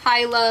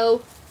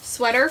high-low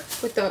sweater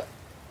with the.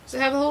 Does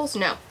it have the holes?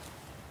 No.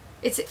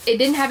 It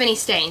didn't have any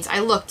stains. I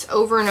looked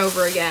over and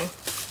over again.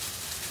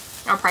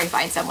 I'll probably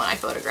find someone I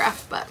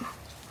photographed, but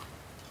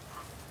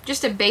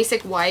just a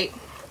basic white.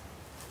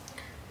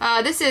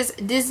 This is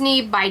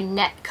Disney by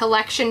Net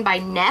Collection by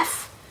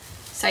Neff,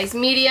 size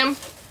medium.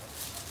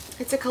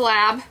 It's a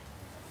collab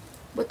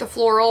with the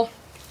floral.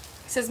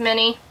 It says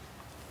mini,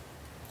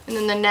 and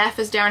then the Neff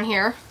is down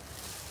here.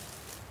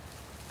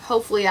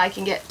 Hopefully I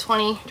can get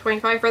 20,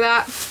 25 for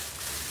that.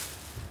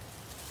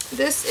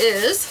 This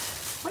is,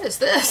 what is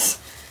this?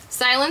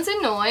 Silence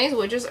and Noise,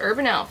 which is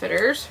Urban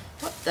Outfitters.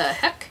 What the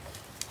heck?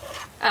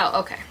 Oh,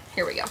 okay.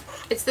 Here we go.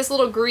 It's this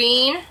little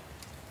green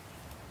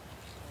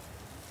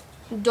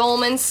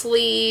dolman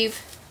sleeve.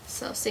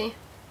 So see?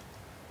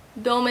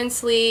 Dolman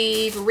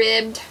sleeve,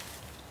 ribbed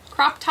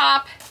crop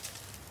top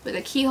with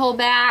a keyhole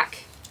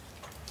back.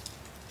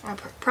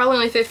 Probably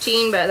only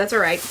 15, but that's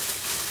alright.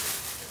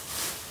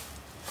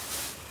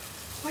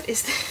 What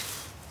is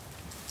this?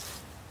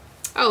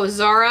 Oh,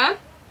 Zara.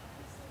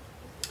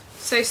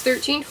 Size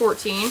 13,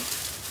 14.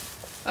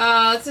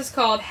 This is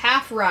called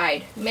Half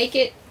Ride. Make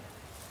it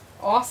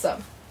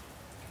awesome.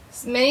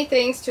 It's many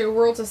things to a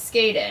world to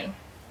skate in.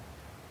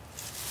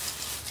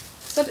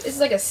 So it's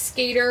like a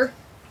skater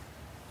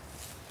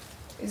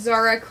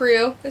Zara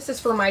crew. This is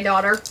for my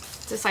daughter.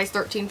 It's a size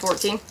 13,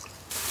 14.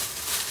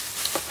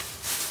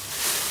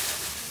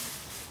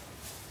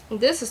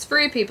 This is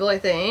Free People, I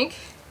think.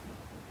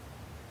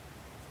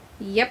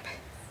 Yep,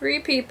 Free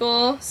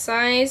People,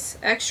 size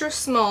extra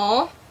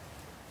small.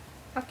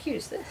 How cute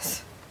is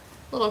this?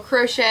 Little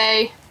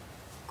crochet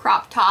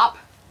crop top,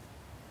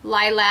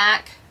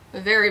 lilac,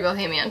 very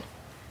bohemian.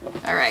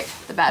 All right,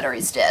 the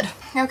battery's dead.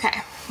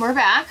 Okay, we're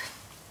back.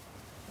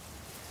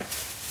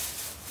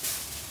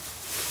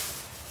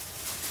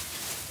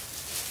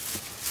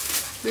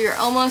 We are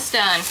almost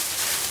done.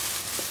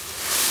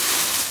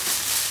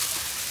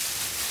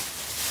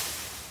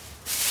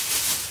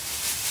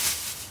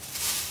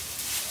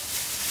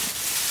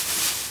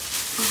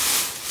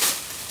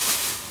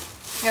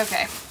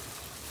 Okay.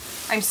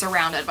 I'm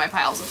surrounded by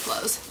piles of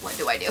clothes. What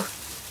do I do?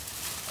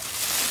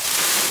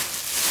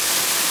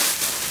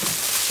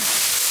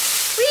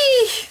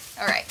 Whee!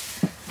 Alright.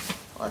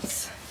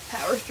 Let's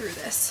power through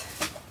this.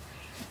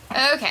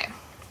 Okay.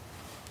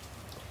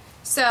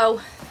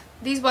 So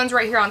these ones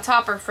right here on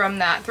top are from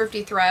that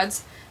Thrifty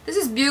Threads. This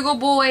is Bugle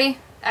Boy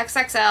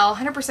XXL,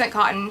 100%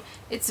 cotton.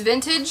 It's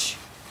vintage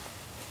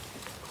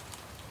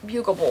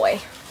Bugle Boy.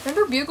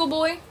 Remember Bugle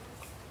Boy?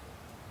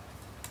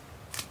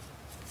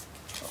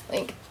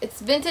 Like,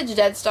 it's vintage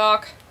dead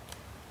stock.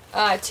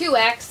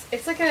 2X.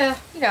 It's like a,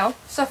 you know,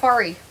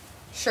 safari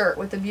shirt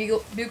with the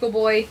Bugle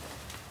Boy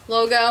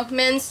logo.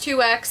 Men's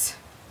 2X.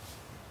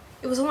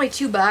 It was only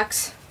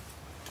 $2.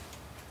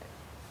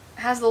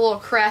 It has the little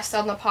crest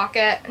on the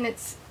pocket, and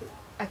it's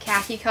a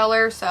khaki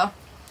color, so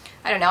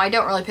I don't know. I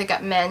don't really pick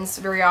up men's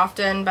very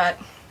often, but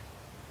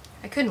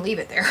I couldn't leave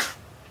it there.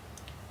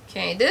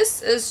 Okay,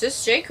 this is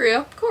just J. Crew.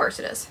 Of course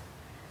it is.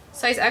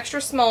 Size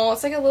extra small.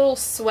 It's like a little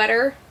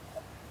sweater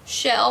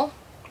shell.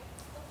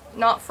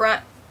 Not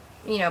front,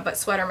 you know, but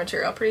sweater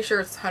material. Pretty sure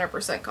it's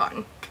 100%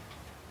 cotton.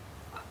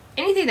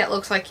 Anything that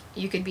looks like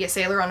you could be a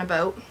sailor on a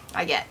boat,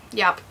 I get.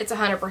 Yep, it's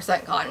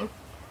 100% cotton.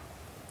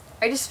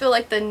 I just feel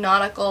like the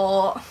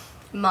nautical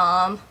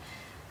mom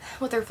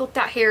with her flipped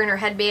out hair and her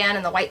headband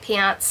and the white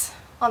pants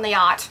on the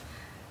yacht.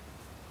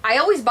 I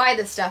always buy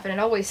this stuff and it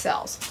always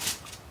sells.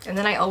 And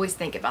then I always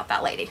think about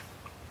that lady.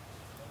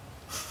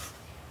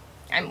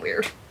 I'm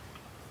weird.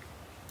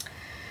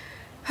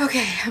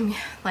 Okay,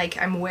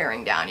 I'm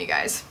wearing down, you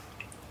guys.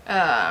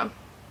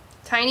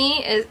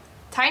 Tiny is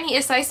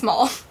size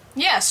small.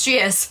 Yes, she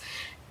is.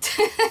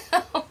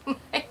 Oh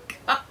my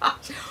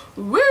gosh.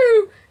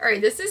 Woo!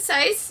 Alright, this is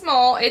size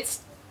small.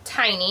 It's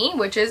tiny,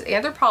 which is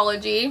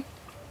Anthropology.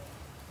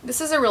 This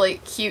is a really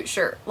cute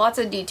shirt. Lots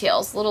of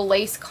details. Little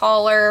lace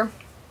collar.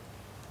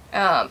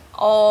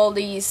 All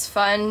these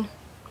fun,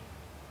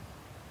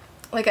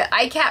 like an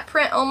iCat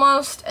print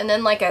almost, and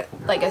then like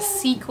a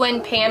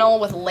sequin panel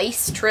with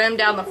lace trim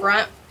down the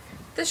front.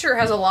 This shirt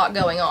has a lot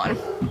going on,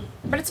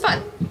 but it's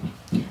fun.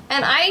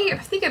 And I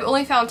think I've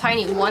only found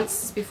tiny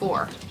once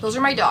before. Those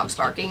are my dogs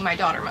barking. My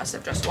daughter must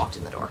have just walked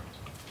in the door.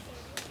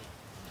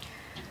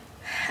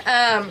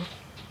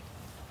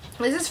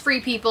 This is Free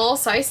People,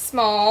 size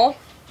small.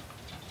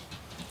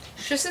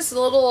 It's just this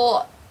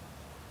little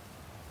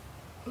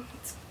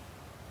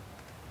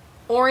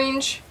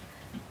orange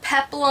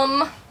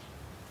peplum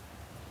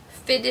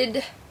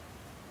fitted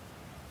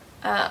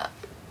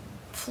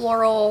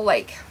floral,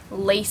 like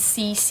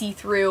lacy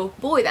see-through.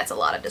 Boy, that's a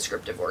lot of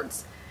descriptive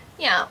words.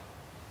 Yeah.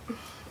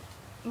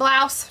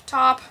 Blouse,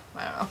 top,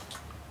 I don't know.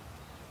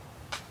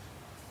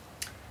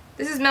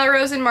 This is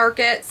Melrose and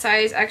Market,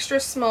 size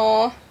extra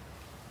small.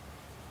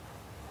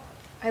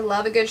 I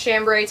love a good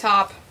chambray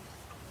top.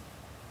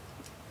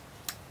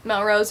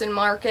 Melrose and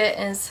Market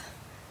is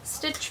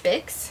Stitch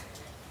Fix.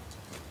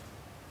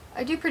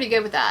 I do pretty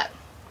good with that.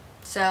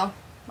 So,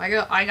 I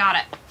got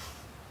it.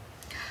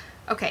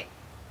 Okay,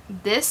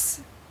 that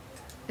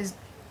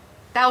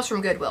was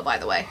from Goodwill, by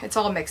the way. It's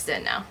all mixed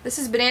in now. This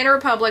is Banana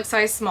Republic,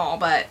 size small,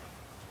 but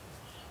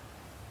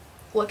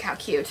look how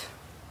cute.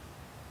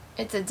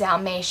 It's a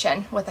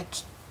Dalmatian with a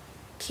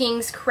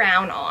king's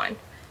crown on.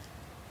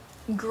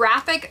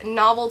 Graphic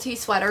novelty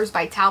sweaters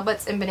by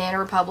Talbots and Banana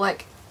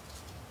Republic.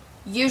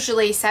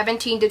 Usually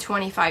 $17 to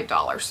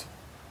 $25.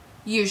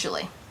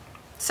 Usually.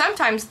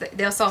 Sometimes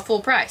they'll sell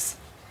full price.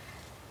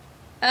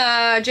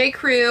 J.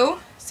 Crew,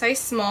 size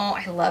small.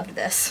 I loved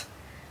this.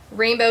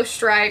 Rainbow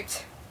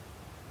striped.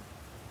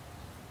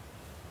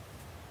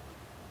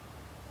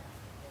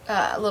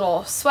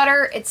 Little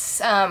sweater.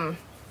 It's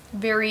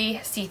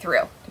very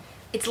see-through.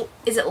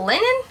 Is it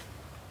linen?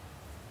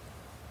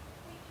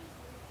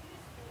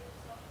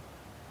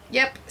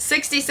 Yep,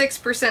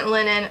 66%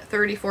 linen,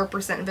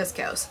 34%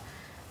 viscose.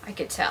 I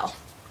could tell.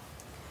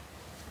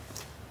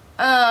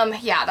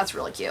 Yeah, that's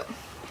really cute.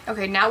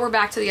 Okay, now we're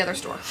back to the other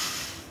store.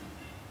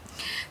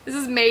 This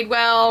is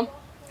Madewell,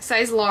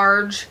 size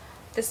large.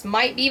 This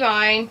might be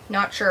mine,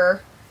 not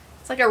sure.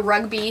 It's like a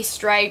rugby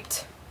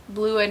striped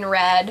blue and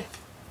red.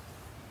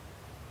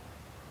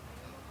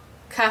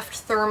 Cuffed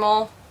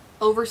thermal,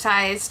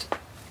 oversized.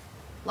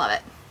 Love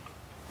it.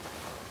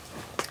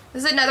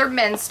 This is another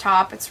men's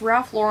top. It's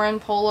Ralph Lauren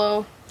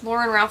polo.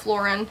 Ralph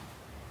Lauren.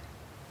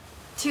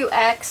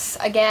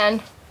 2X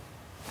again.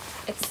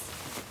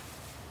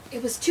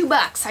 It was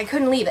 $2. I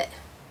couldn't leave it.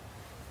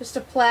 Just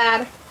a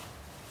plaid,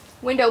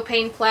 window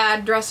pane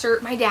plaid dresser.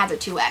 My dad's a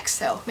 2X,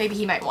 so maybe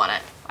he might want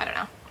it. I don't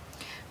know.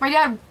 My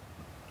dad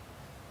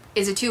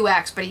is a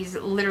 2X, but he's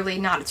literally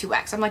not a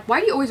 2X. I'm like,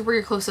 why do you always wear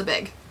your clothes so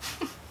big?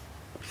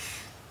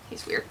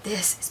 He's weird.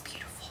 This is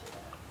beautiful.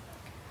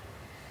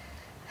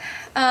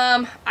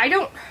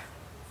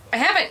 I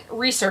haven't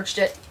researched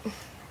it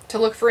to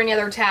look for any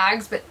other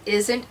tags, but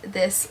isn't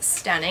this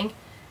stunning?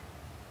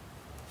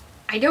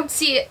 I don't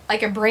see it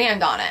like a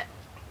brand on it.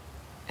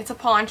 It's a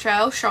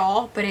poncho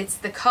shawl, but it's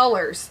the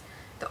colors.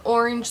 The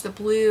orange, the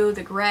blue,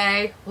 the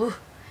gray. Ooh,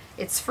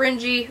 it's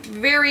fringy,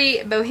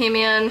 very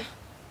bohemian.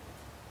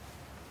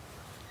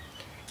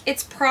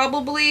 It's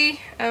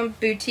probably a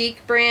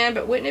boutique brand,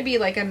 but wouldn't it be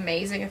like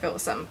amazing if it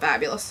was something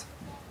fabulous?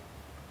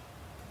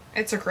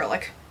 It's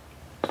acrylic.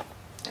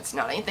 It's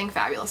not anything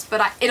fabulous,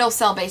 but it'll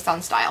sell based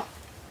on style.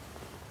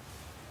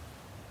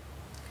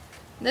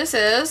 This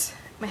is,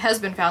 my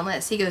husband found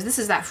this. He goes, this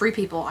is that Free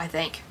People, I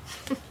think.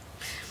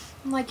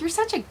 I'm like, you're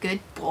such a good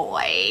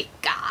boy.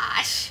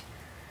 Gosh.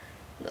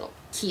 Little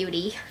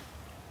cutie.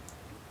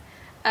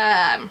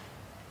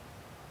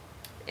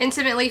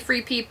 Intimately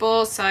Free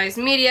People, size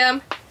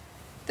medium.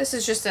 This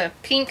is just a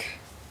pink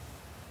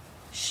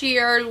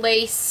sheer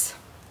lace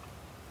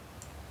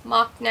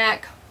mock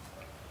neck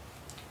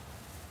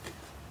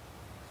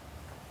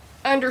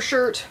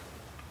undershirt.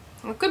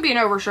 It could be an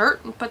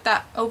overshirt. You put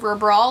that over a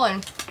bra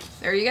and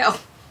there you go.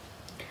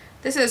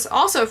 This is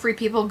also Free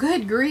People.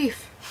 Good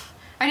grief.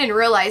 I didn't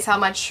realize how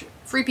much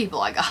Free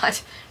People I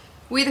got.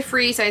 We the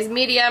Free, size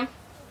medium.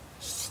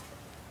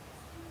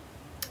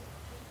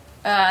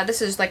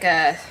 This is like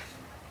a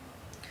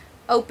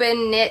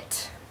open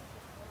knit,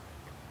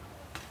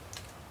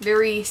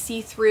 very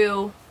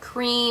see-through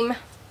cream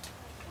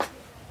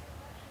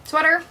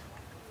sweater.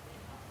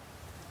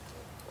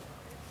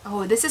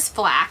 Oh, this is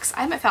flax.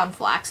 I haven't found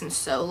flax in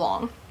so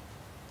long.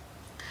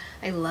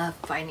 I love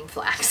finding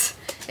flax.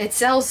 It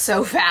sells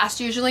so fast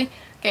usually.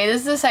 Okay,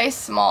 this is a size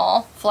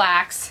small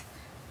flax.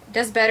 It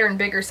does better in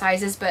bigger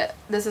sizes, but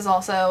this is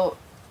also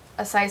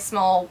a size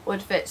small,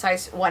 would fit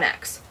size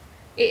 1X.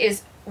 It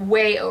is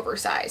way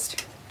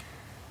oversized.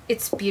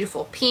 It's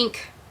beautiful.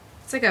 Pink.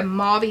 It's like a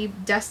mauvey,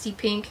 dusty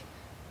pink.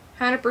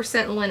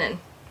 100% linen.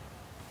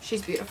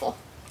 She's beautiful.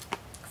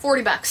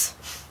 40 bucks.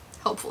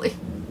 Hopefully.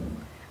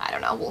 I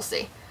don't know. We'll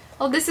see.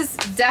 Oh, this is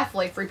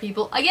definitely Free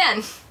People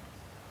again.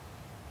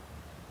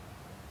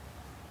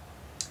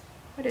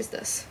 What is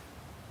this?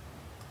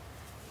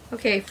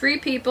 Okay, Free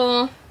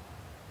People,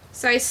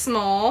 size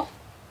small.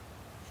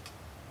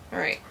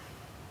 Alright.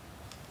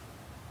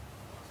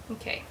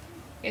 Okay.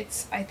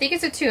 I think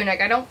it's a tunic.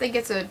 I don't think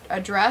it's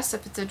a dress.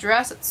 If it's a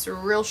dress, it's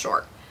real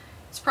short.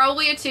 It's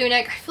probably a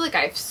tunic. I feel like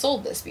I've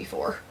sold this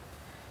before.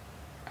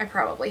 I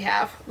probably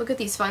have. Look at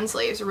these fun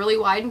sleeves. Really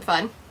wide and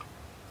fun.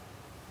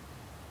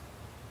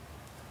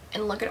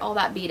 And look at all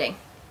that beading.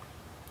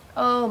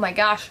 Oh my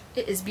gosh.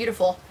 It is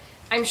beautiful.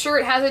 I'm sure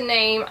it has a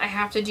name. I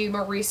have to do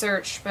more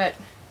research, but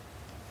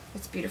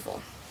it's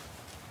beautiful.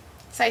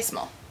 Size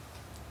small.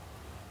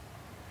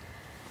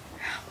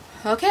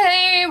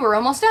 Okay, we're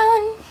almost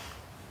done.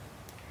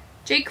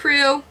 J.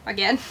 Crew,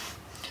 again.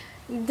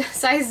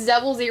 Size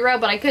 00,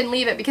 but I couldn't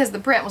leave it because the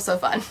print was so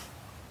fun.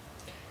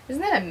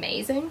 Isn't that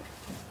amazing?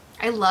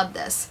 I love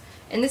this.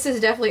 And this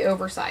is definitely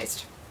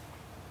oversized.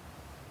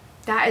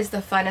 That is the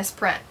funnest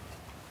print.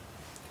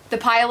 The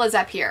pile is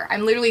up here.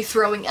 I'm literally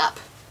throwing up.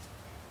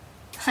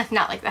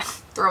 Not like that.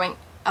 Throwing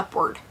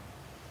upward.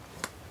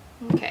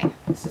 Okay,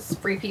 this is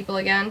Free People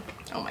again.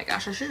 Oh my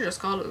gosh, I should have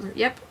just called it.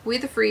 Yep, We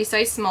the Free,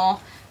 size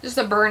small. Just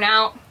a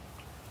burnout,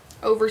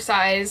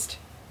 oversized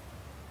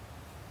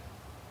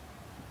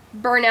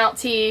burnout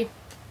tee.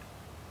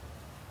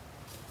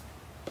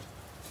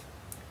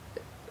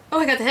 Oh,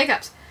 I got the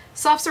hiccups.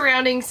 Soft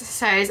surroundings,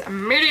 size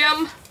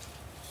medium.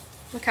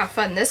 Look how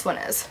fun this one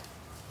is.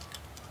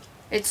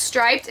 It's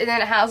striped and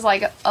then it has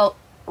like a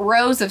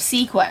rows of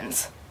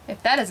sequins.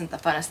 If that isn't the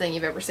funnest thing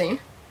you've ever seen.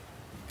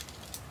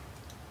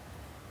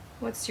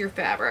 What's your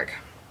fabric?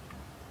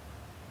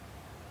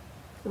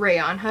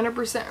 Rayon,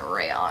 100%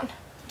 rayon.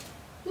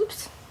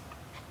 Oops.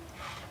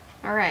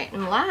 Alright,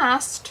 and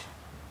last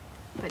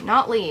but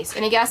not least,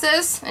 any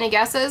guesses? Any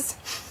guesses?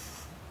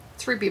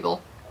 It's Free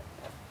People.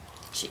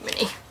 Cheap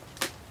mini.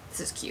 This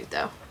is cute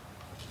though.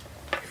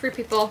 Free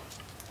People,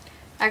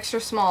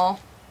 extra small.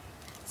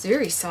 It's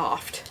very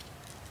soft.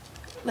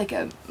 Like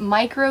a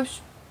micro,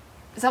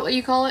 is that what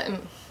you call it?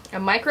 A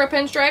micro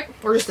pinstripe?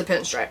 Or just a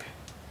pinstripe?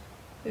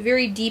 A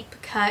very deep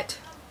cut,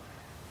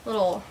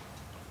 little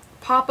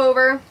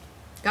popover.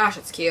 Gosh,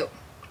 it's cute.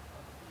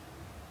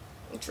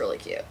 It's really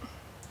cute.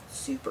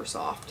 Super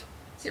soft.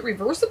 Is it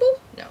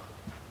reversible? No.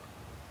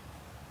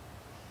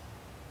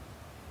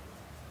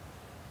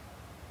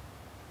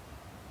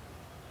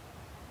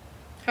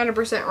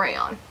 %100%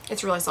 rayon.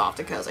 It's really soft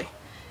and cozy.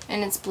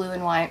 And it's blue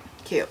and white.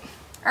 Cute.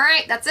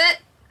 Alright, that's it.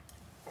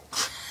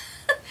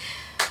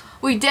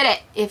 We did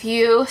it. If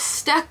you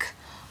stuck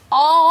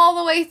all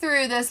the way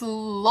through this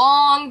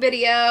long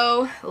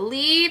video,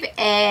 leave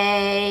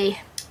a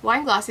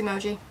wine glass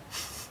emoji.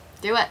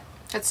 Do it.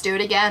 Let's do it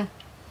again.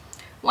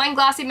 Wine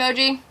glass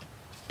emoji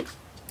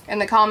in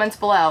the comments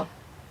below.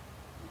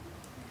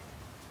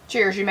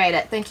 Cheers, you made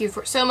it. Thank you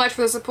so much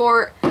for the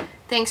support.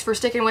 Thanks for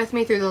sticking with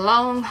me through the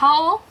long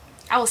haul.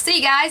 I will see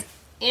you guys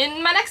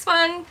in my next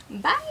one.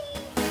 Bye.